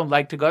wouldn't say I don't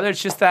like to go there.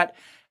 It's just that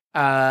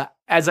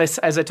as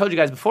I told you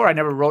guys before, I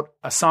never wrote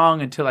a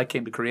song until I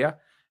came to Korea.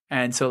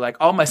 And so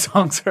all my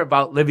songs are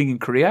about living in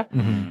Korea.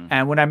 Mm-hmm.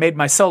 And when I made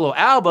my solo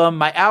album,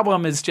 my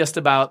album is just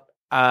about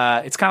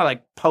it's kind of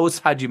like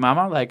post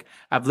Hajimama. Like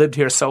I've lived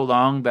here so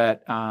long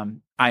that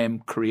I am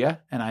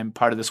Korea and I'm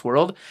part of this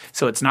world.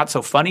 So it's not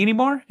so funny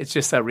anymore. It's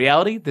just a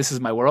reality. This is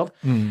my world.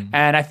 Mm.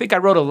 And I think I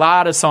wrote a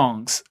lot of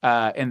songs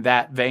in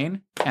that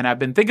vein. And I've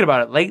been thinking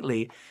about it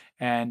lately.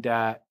 And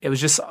it was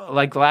just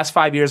like the last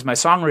 5 years, my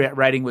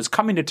songwriting was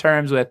coming to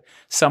terms with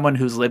someone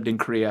who's lived in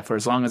Korea for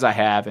as long as I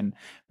have and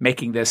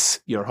making this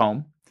your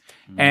home.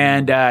 Mm.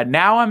 And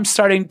now I'm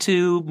starting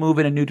to move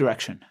in a new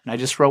direction. And I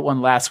just wrote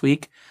one last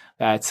week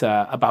that's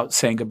about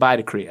saying goodbye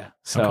to Korea.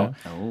 So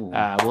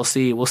we'll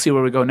see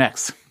where we go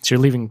next. So you're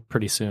leaving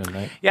pretty soon,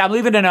 right? Yeah, I'm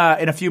leaving in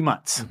a few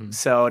months. Mm-hmm.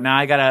 So now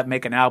I gotta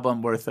make an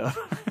album worth of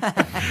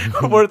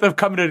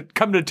coming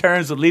to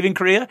terms with leaving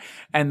Korea,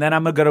 and then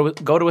I'm gonna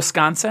go to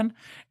Wisconsin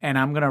and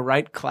I'm gonna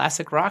write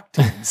classic rock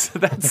tunes.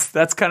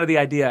 That's kind of the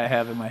idea I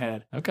have in my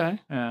head. Okay,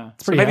 yeah.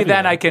 So maybe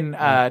then I can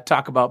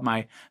talk about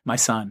my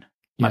son,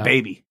 my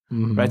baby.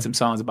 Mm-hmm. Write some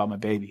songs about my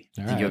baby.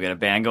 Think you'll get a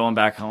band going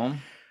back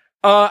home?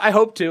 I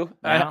hope to.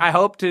 Yeah. I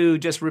hope to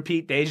just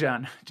repeat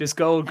Daejeon. Just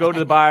go to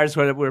the bars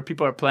where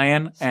people are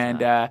playing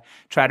and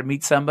try to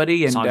meet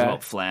somebody. And songs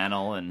about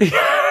flannel and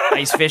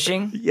ice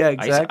fishing. Yeah,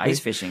 exactly. Ice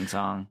fishing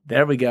song.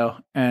 There we go.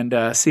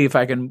 And see if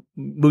I can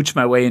mooch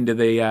my way into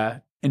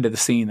the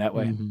scene that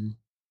way. Mm-hmm.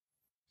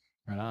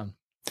 Right on.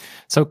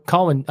 So,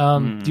 Colin, do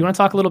you want to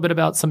talk a little bit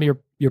about some of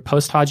your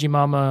post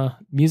Hajimama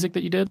music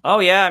that you did? Oh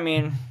yeah, I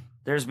mean,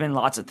 there's been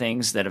lots of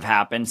things that have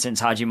happened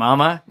since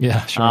Hajimama.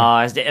 Yeah, sure.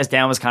 As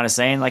Dan was kind of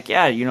saying,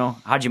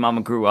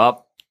 Hajimama grew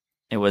up.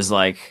 It was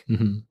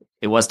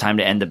it was time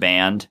to end the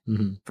band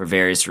for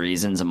various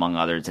reasons, among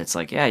others. It's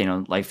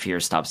life here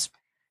stops.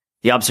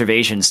 The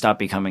observations stop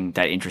becoming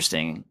that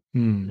interesting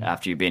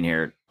after you've been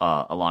here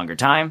a longer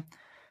time.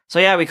 So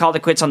yeah, we called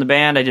it quits on the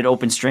band. I did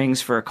open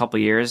strings for a couple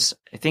years.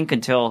 I think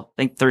until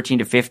 13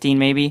 to 15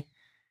 maybe.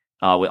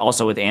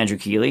 Also with Andrew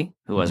Keeley,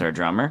 who was our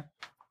drummer.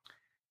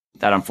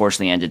 That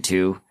unfortunately ended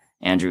too.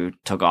 Andrew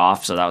took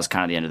off, so that was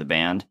kind of the end of the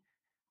band.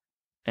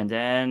 And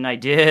then I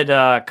did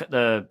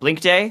the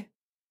Blink Day.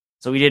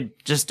 So we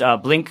did just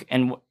Blink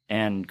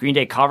and Green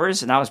Day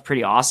covers, and that was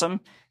pretty awesome.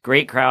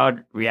 Great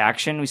crowd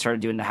reaction. We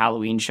started doing the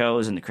Halloween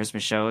shows and the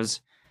Christmas shows.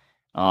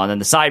 Then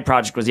the side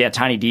project was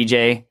Tiny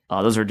DJ.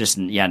 Those were just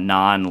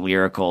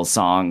non-lyrical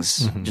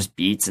songs, just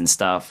beats and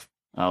stuff.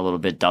 A little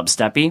bit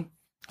dubsteppy.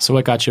 So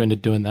what got you into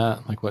doing that?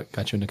 What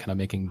got you into kind of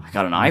making? I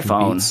got an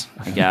iPhone, beats?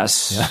 I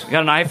guess. Yeah. I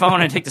got an iPhone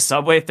and I take the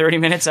subway 30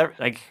 minutes,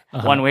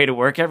 one way to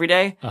work every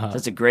day. So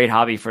that's a great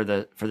hobby for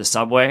the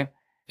subway.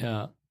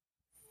 Yeah.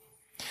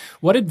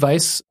 What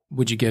advice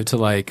would you give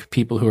to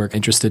people who are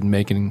interested in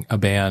making a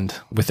band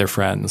with their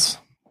friends?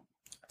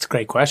 That's a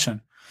great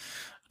question.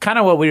 Kind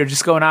of what we were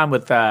just going on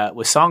with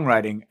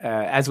songwriting.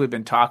 As we've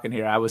been talking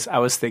here, I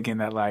was thinking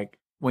that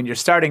when you're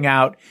starting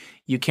out,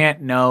 you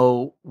can't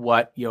know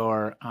what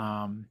your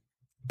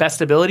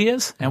best ability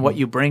is and what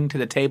you bring to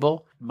the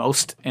table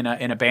most in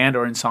a band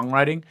or in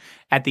songwriting.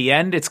 At the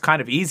end, it's kind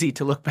of easy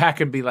to look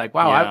back and be like,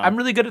 wow, Yeah. I'm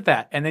really good at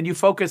that. And then you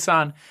focus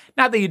on,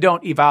 not that you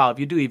don't evolve,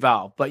 you do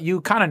evolve, but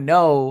you kind of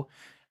know,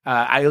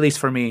 at least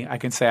for me, I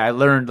can say I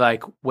learned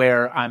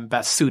where I'm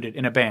best suited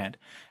in a band.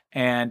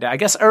 And I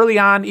guess early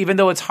on, even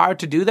though it's hard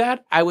to do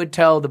that, I would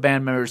tell the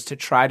band members to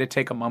try to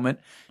take a moment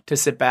to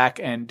sit back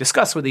and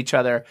discuss with each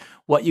other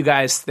what you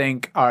guys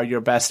think are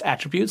your best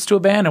attributes to a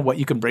band and what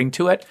you can bring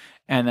to it.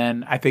 And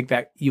then I think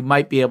that you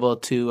might be able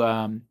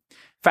to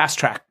fast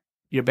track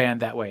your band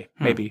that way,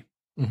 maybe.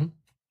 Mm-hmm.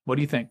 What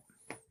do you think?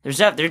 There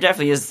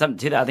definitely is something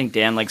to that. I think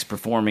Dan likes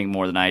performing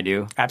more than I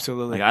do.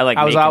 Absolutely. I was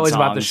making always songs.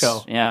 about the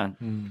show. Yeah.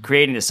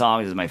 Creating the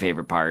songs is my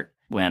favorite part.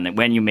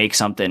 When you make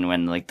something,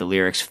 when the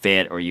lyrics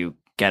fit or you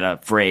get a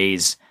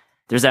phrase.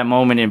 There's that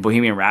moment in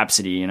Bohemian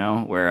Rhapsody,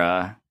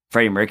 where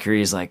Freddie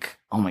Mercury is like,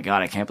 oh my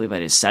God, I can't believe I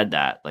just said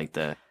that.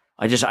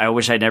 I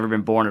wish I'd never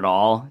been born at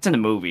all. It's in the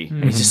movie.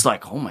 And it's just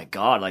like, oh my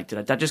God, like,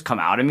 did that just come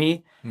out of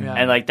me? Yeah.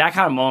 And like that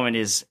kind of moment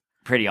is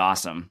pretty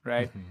awesome.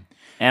 Right.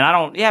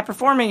 And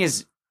performing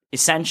is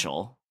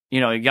essential.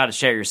 You know, you got to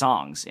share your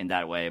songs in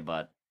that way,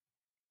 but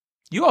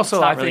You also,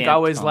 It's I not really think, on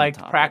always the liked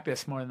topic.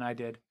 practice more than I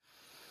did,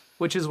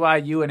 which is why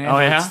you and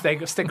Andrew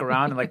yeah? stick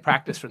around and like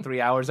practice for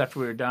 3 hours after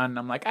we were done.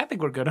 I'm like, I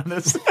think we're good on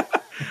this.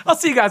 I'll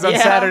see you guys on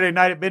Yeah. Saturday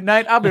night at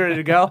midnight. I'll be ready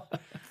to go.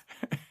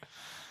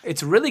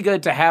 It's really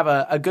good to have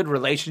a good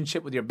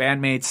relationship with your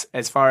bandmates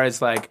as far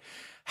as like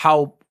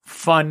how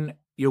fun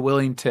you're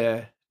willing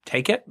to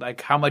take it,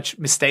 like how much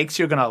mistakes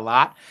you're going to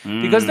allot.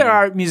 Because there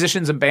are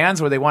musicians and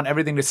bands where they want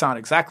everything to sound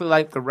exactly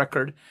like the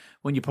record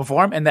when you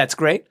perform, and that's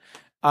great.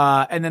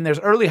 And then there's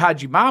early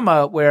Haji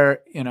Mama where,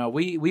 you know,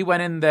 we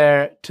went in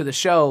there to the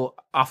show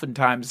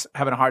oftentimes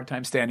having a hard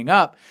time standing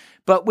up,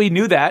 but we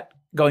knew that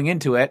going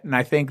into it. And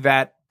I think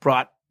that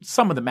brought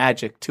some of the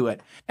magic to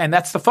it. And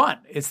that's the fun.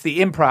 It's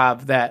the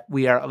improv that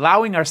we are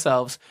allowing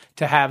ourselves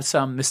to have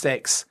some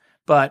mistakes.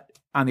 But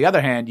on the other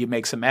hand, you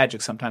make some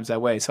magic sometimes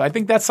that way. So I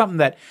think that's something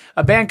that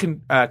a band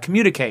can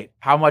communicate,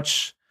 how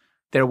much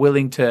they're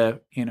willing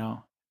to, you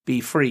know,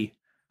 be free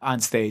on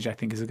stage, I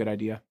think is a good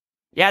idea.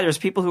 Yeah, there's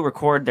people who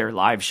record their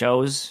live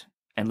shows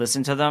and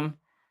listen to them.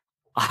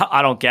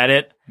 I don't get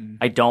it.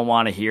 I don't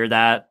want to hear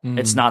that.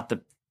 It's not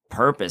the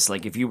purpose.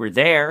 Like if you were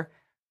there,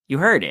 you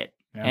heard it.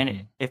 Yeah.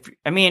 And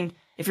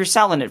if you're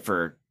selling it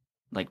for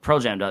like Pearl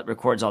Jam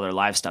records all their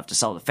live stuff to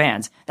sell to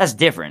fans, that's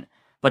different.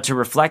 But to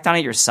reflect on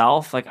it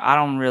yourself, like I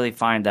don't really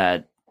find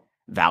that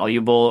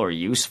valuable or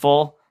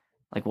useful.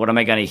 Like what am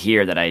I going to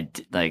hear that I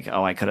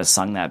could have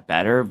sung that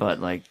better? But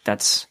like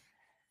that's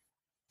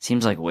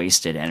seems like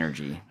wasted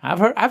energy. I've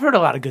heard a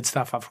lot of good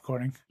stuff off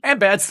recording and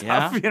bad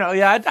stuff. Yeah? You know,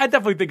 I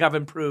definitely think I've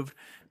improved.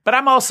 But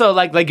I'm also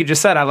like you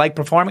just said, I like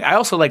performing. I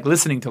also like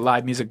listening to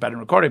live music better than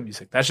recording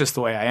music. That's just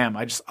the way I am.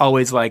 I just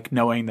always like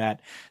knowing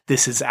that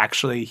this is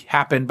actually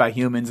happened by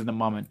humans in the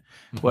moment.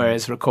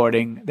 Whereas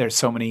recording, there's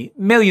so many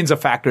millions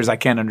of factors I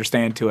can't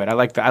understand to it. I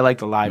like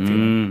the live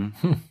feeling.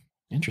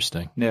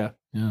 Interesting. Yeah.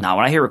 Now,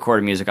 when I hear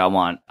recorded music, I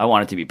want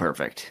it to be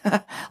perfect.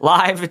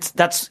 Live,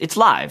 it's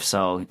live,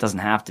 so it doesn't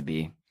have to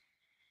be.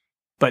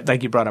 But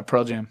like you brought up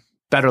Pearl Jam,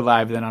 better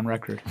live than on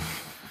record.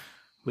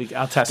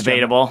 I'll test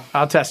Debatable.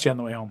 I'll test you on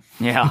the way home.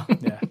 Yeah.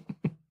 Yeah.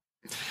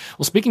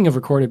 Well, speaking of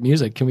recorded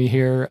music, can we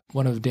hear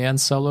one of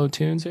Dan's solo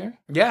tunes here?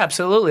 Yeah,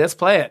 absolutely. Let's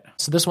play it.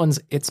 So this one's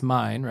It's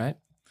Mine, right?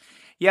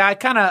 Yeah, I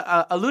kind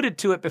of alluded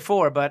to it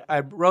before, but I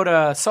wrote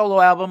a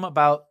solo album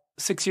about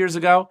 6 years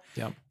ago.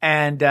 Yep.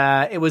 And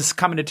it was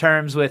coming to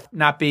terms with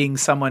not being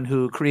someone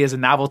who Korea is a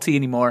novelty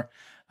anymore.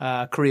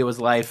 Korea was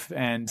life.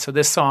 And so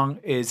this song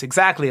is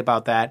exactly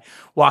about that.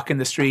 Walking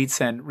the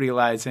streets and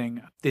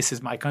realizing this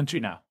is my country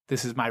now.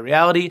 This is my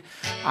reality.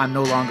 I'm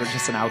no longer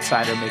just an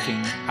outsider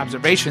making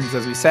observations.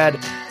 As we said,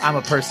 I'm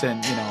a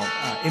person,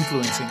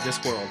 influencing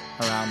this world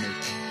around me.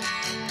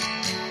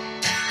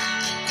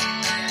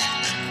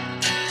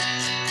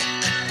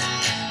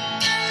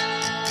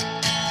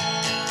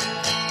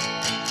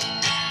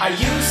 I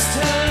used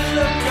to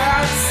look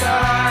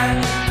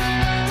outside.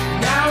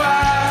 Now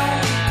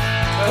I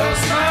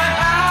close my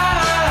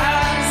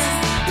eyes.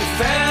 We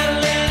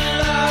fell in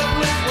love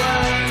with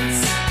words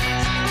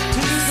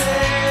to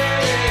say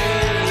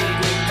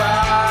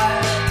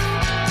goodbye.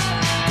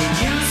 We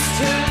used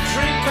to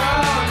drink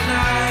all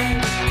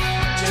night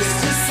just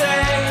to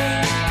say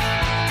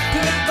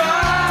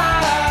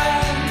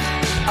goodbye.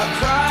 I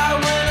cry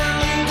when I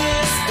leave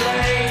this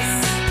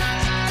place.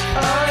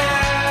 Oh yeah.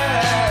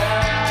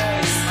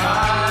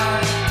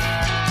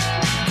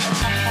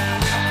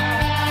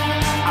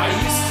 I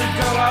used to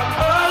go out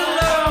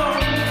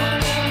alone,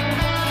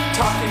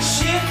 talking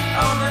shit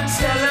on the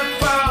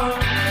telephone.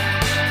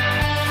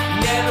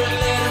 Never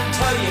let them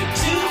tell you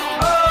too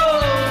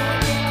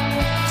old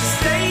to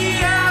stay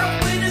out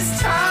when it's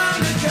time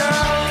to go.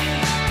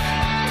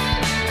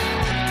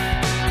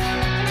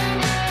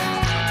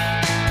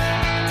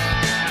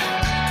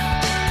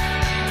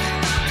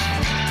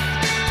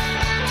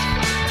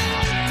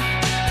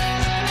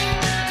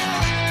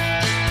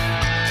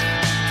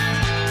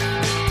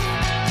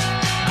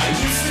 I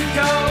used to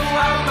go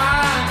out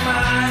my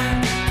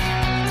mind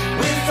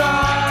with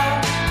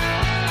all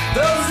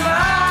those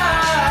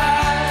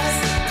lies.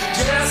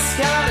 Just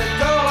gotta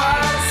go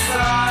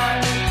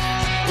outside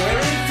where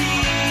it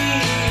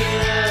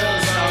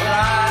feels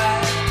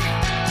alright.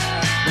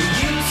 We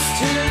used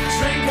to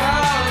drink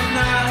all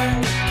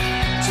night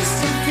just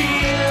to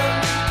feel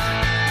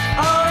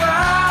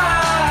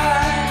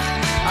alright.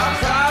 I'll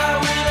cry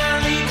when I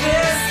leave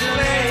this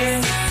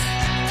place.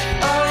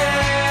 Oh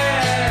yeah,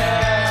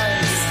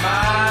 it's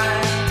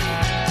mine.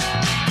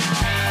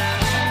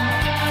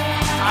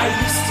 I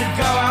used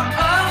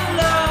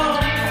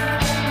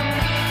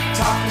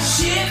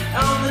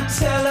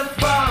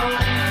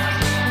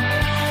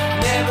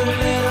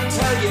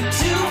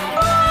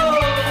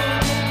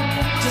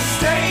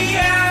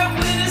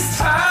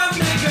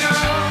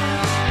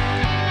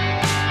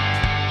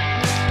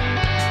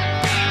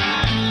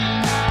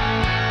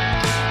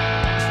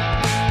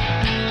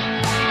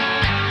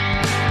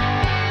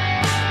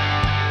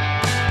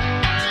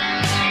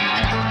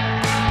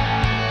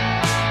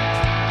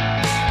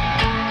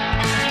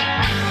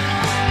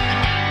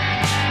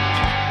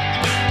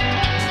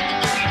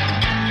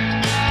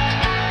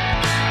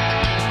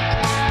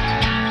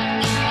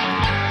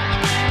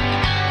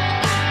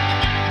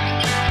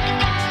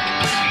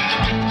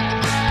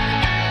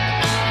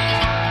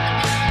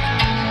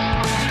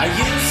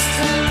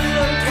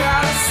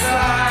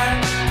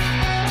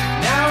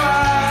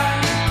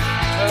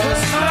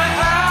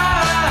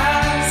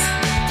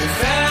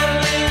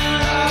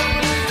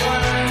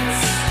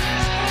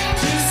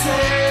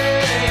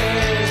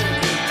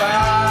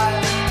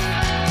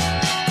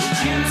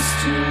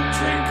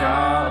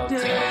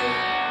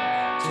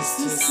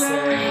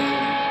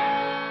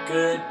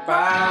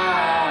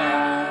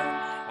goodbye.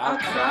 I'll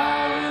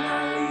cry when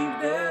I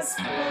leave this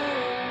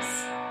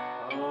place.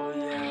 Oh,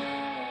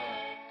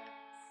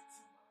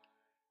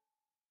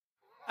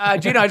 yeah.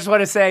 Gino, I just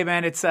want to say,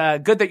 man, it's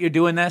good that you're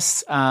doing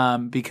this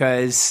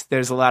because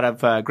there's a lot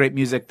of great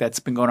music that's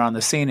been going on in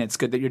the scene. It's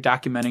good that you're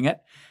documenting it.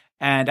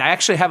 And I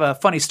actually have a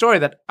funny story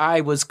that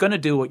I was going to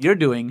do what you're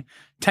doing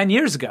 10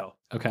 years ago.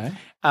 Okay.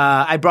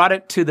 I brought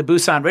it to the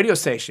Busan radio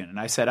station, and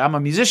I said, I'm a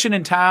musician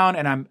in town,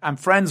 and I'm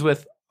friends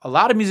with a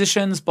lot of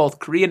musicians, both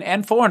Korean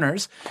and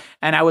foreigners,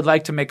 and I would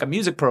like to make a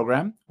music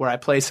program where I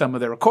play some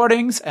of their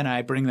recordings, and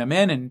I bring them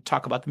in and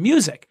talk about the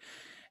music.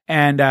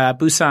 And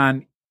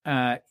Busan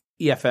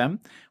EFM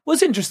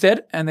was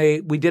interested, and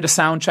we did a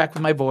sound check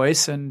with my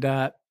voice, and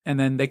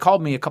then they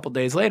called me a couple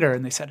days later,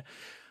 and they said,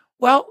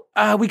 well,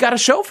 we got a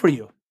show for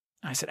you.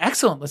 I said,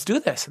 excellent, let's do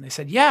this. And they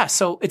said, yeah,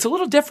 so it's a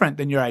little different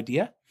than your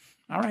idea.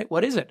 All right,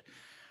 what is it?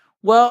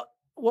 Well,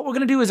 what we're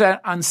going to do is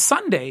on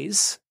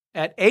Sundays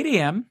at 8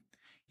 a.m.,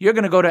 you're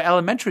going to go to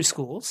elementary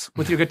schools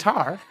with your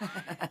guitar,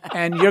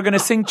 and you're going to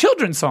sing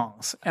children's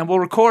songs. And we'll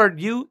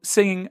record you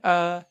singing,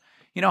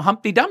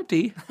 Humpty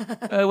Dumpty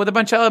with a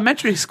bunch of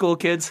elementary school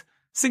kids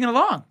singing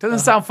along. Doesn't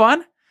it sound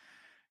fun?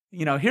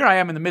 Here I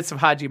am in the midst of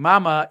Haji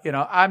Mama.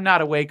 I'm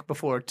not awake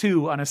before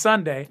 2 on a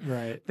Sunday.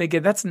 Right.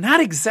 Thinking that's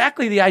not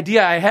exactly the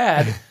idea I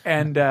had,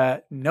 and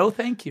no,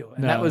 thank you.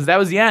 And No. that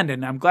was the end.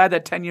 And I'm glad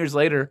that 10 years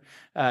later,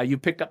 you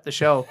picked up the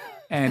show.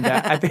 And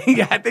I think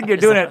you're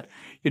doing it.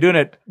 You're doing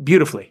it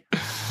beautifully.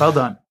 Well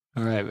done.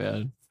 All right,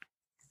 man.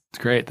 It's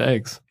great.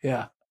 Thanks.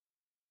 Yeah.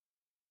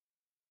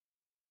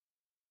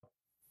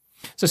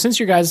 So since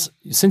you guys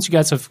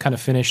have kind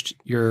of finished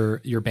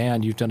your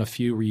band, you've done a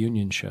few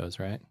reunion shows,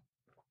 right?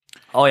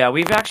 Oh yeah,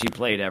 we've actually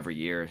played every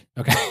year.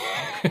 Okay.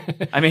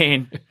 I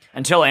mean,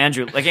 until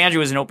Andrew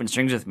was in open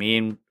strings with me,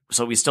 and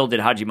so we still did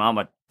Haji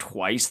Mama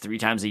 3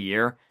 times a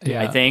year.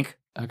 Yeah. I think.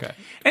 Okay.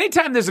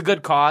 Anytime there's a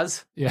good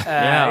cause,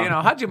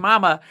 Yeah. Haji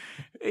Mama,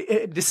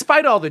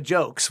 despite all the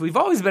jokes, we've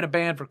always been a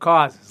band for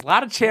causes. A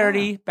lot of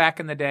charity back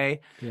in the day.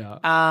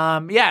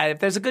 Yeah. If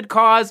there's a good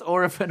cause,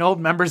 or if an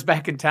old member's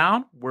back in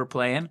town, we're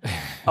playing.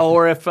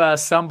 Or if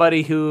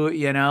somebody who,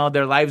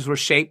 their lives were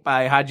shaped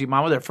by Haji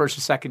Mama, their first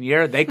or second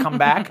year, they come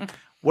back,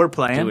 we're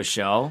playing. Do a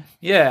show.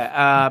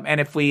 Yeah.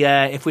 And if we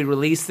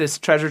release this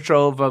treasure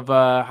trove of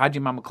Haji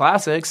Mama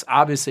classics,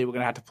 obviously we're going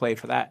to have to play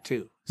for that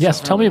too.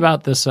 Yes. Tell me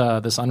about this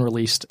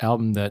unreleased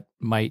album that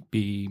might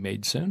be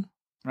made soon.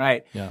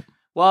 Right. Yeah.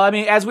 Well, I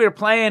mean, as we were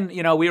playing,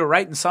 we were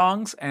writing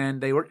songs, and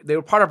they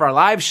were part of our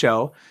live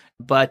show.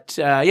 But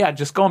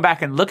just going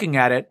back and looking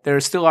at it, there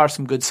still are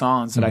some good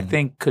songs that I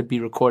think could be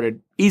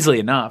recorded easily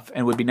enough,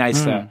 and would be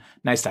nice to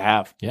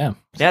have. Yeah.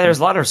 Yeah, there's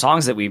a lot of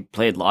songs that we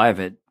played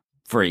live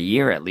for a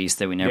year at least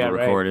that we never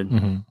right. recorded.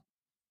 Mm-hmm.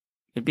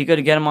 It'd be good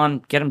to get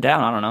them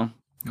down. I don't know.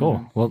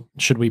 Cool. Well,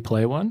 should we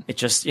play one? It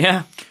just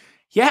Yeah,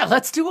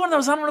 let's do one of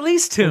those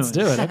unreleased tunes.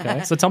 Let's do it.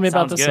 Okay. So tell me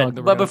about Sounds the good. song.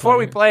 That But before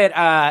we play it,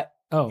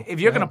 if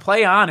you're going to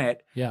play on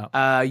it,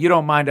 you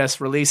don't mind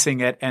us releasing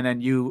it, and then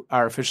you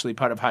are officially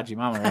part of Haji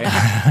Mama,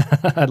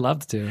 right? I'd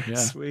love to. Yeah.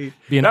 Sweet.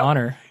 Be an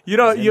honor. in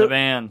the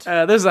band.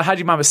 This is a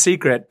Haji Mama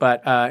secret,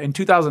 but in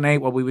 2008,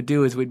 what we would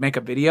do is we'd make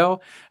a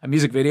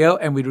music video,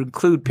 and we'd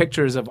include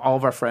pictures of all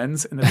of our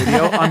friends in the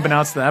video,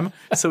 unbeknownst to them,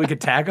 so we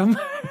could tag them.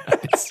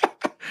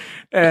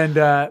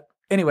 And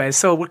anyway,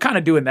 so we're kind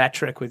of doing that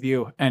trick with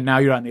you, and now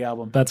you're on the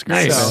album. That's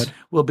great. So man.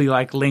 we'll be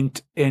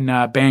linked in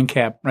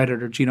Bandcamp right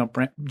under Gino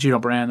Brand.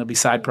 There'll be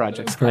side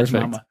projects. Perfect.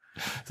 Haji Mama.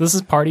 So this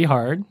is Party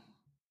Hard.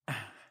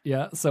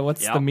 Yeah. So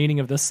what's the meaning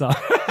of this song?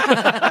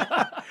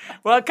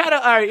 Well, kind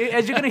of,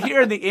 as you're going to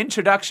hear in the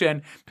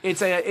introduction,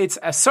 it's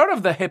a sort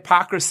of the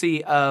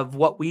hypocrisy of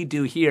what we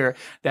do here,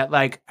 that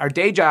our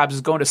day jobs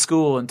is going to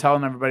school and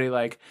telling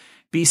everybody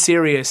be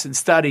serious and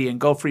study and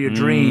go for your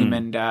dream.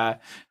 And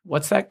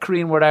what's that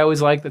Korean word I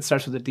always like that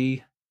starts with a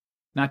D?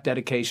 Not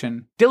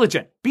dedication.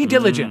 Diligent. Be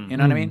diligent. You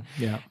know what I mean?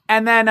 Yeah.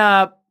 And then,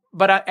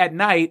 but at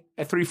night,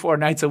 3-4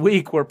 nights a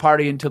week, we're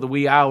partying till the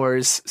wee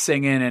hours,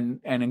 singing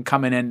and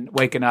coming in,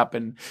 waking up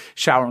and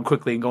showering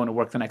quickly and going to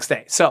work the next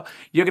day. So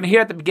you're going to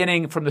hear at the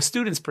beginning from the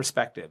student's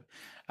perspective,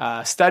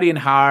 studying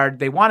hard.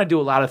 They want to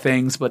do a lot of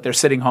things, but they're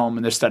sitting home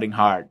and they're studying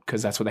hard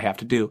because that's what they have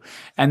to do.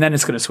 And then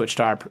it's going to switch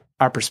to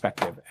our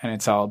perspective. And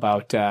it's all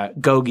about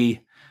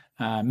gogi,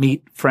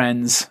 meet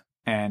friends,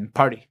 and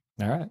party.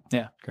 All right.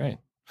 Yeah. Great.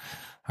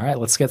 All right.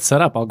 Let's get set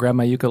up. I'll grab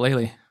my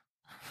ukulele.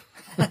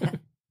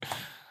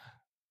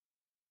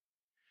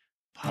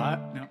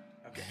 No.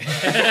 Okay.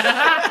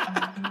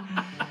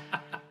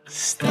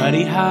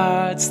 Study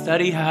hard,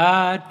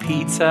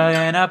 pizza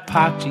and a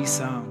pakji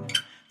song.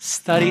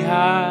 Study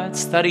hard,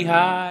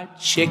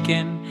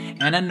 chicken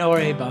and a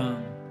nori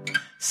bomb.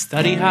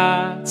 Study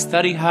hard,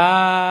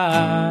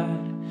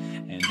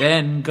 and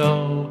then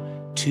go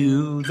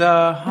to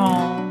the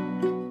home.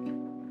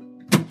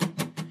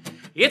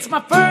 It's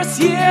my first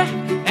year,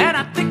 and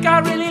I think I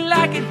really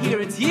like it here.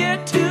 It's year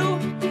 2.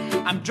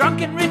 I'm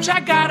drunk and rich, I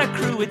got a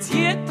crew. It's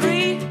year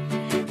 3.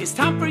 It's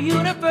time for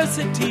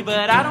university,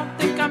 but I don't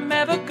think I'm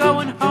ever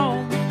going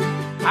home.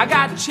 I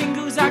got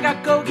chingus, I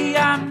got gogi,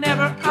 I'm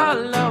never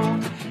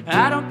alone.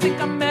 I don't think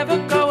I'm ever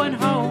going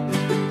home.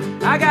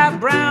 I got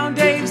Brown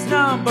Dave's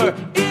number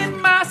in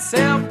my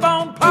cell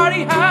phone.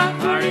 Party hard,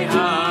 Party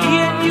hard. he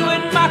and you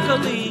and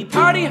Macaulay.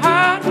 Party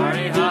hard,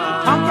 Party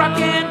hard. punk rock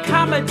and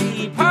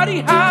comedy. Party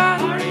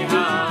hard, Party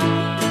hard.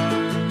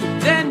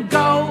 then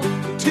go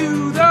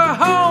to the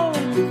home.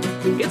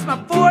 It's my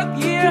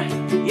 4th year,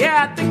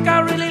 yeah, I think I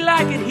really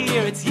like it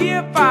here. It's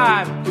year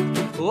 5,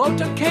 oh,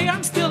 it's okay,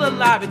 I'm still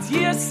alive. It's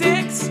year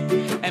 6,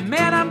 and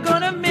man, I'm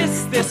gonna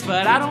miss this,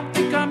 but I don't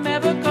think I'm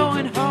ever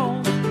going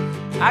home.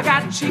 I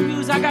got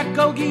Chingus, I got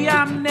Gogi,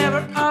 I'm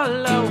never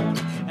alone.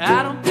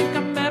 I don't think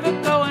I'm ever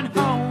going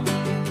home.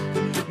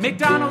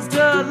 McDonald's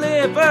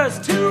delivers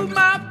to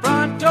my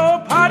front door.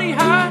 Party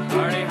hard,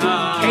 Party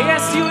hard.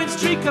 KSU and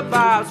street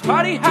kebabs.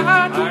 Party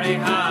hard, Party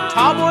hard.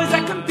 tall boys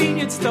at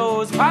convenience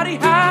stores. Party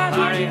hard,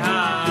 Party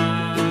hard.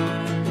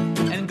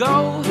 and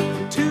go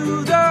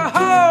to the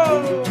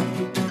home.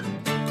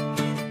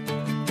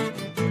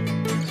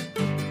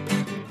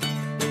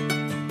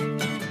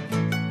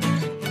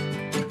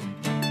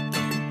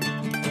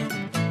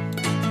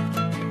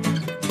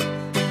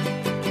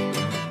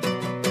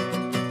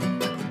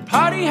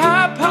 Party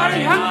hard,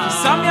 party hard.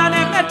 Samyan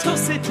in Metal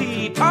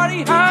City.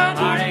 Party hard,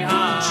 Party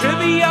hard.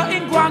 trivia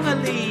in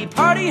Guangali.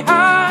 Party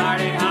hard,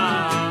 Party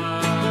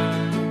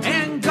hard.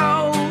 and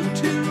go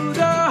to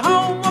the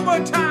home. One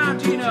more time,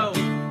 Gino.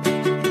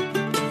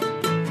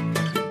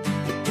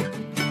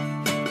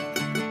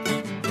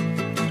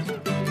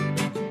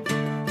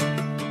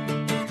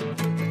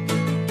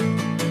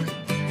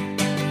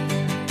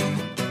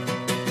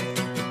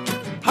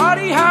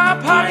 Party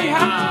hard,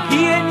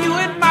 he and you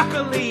and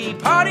Macaulay.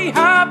 Party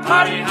hard,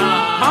 Party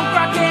hard. punk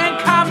rock and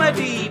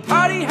comedy.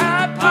 Party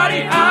hard,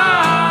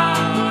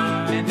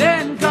 and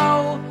then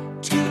go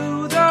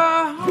to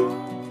the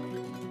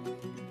home.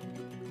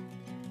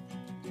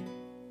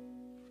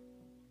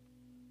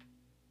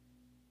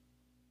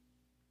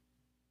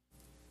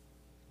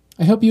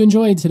 I hope you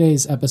enjoyed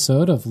today's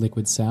episode of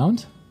Liquid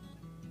Sound.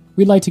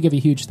 We'd like to give a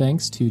huge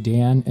thanks to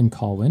Dan and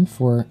Colwyn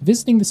for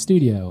visiting the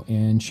studio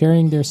and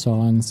sharing their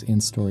songs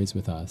and stories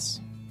with us.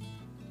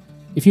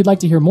 If you'd like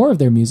to hear more of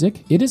their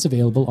music, it is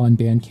available on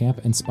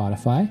Bandcamp and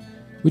Spotify,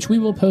 which we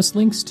will post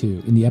links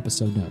to in the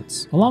episode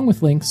notes, along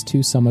with links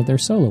to some of their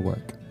solo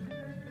work.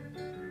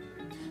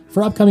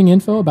 For upcoming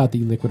info about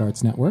the Liquid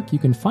Arts Network, you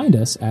can find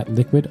us at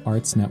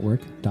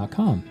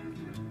liquidartsnetwork.com.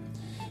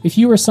 If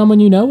you or someone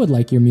you know would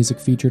like your music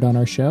featured on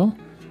our show,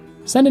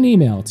 send an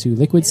email to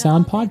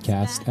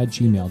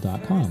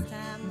liquidsoundpodcast@gmail.com.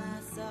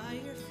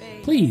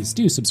 Please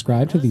do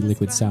subscribe to the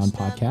Liquid Sound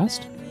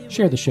Podcast,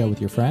 share the show with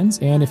your friends,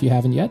 and if you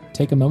haven't yet,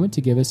 take a moment to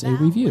give us a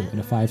review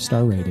and a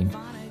 5-star rating.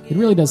 It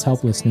really does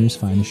help listeners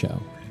find the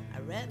show.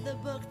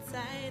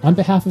 On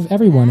behalf of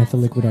everyone at the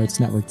Liquid Arts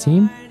Network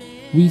team,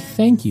 we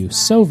thank you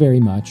so very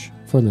much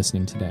for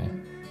listening today.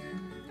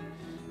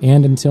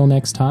 And until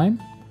next time,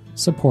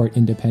 support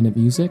independent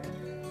music,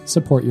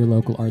 support your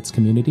local arts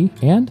community,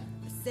 and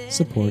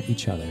support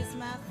each other.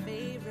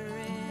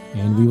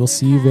 And we will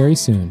see you very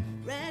soon.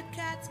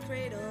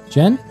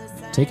 Jen,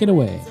 take it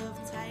away.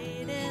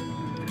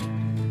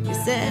 You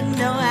said,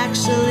 no,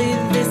 actually,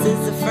 this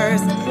is the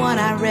first one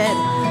I read.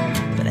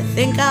 But I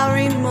think I'll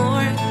read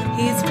more.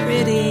 He's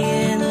pretty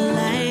and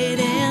light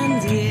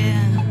and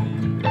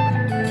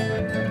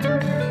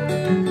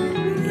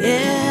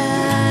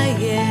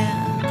yeah.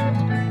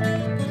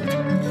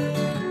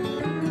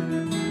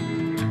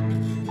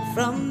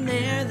 From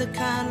there, the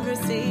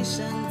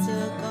conversation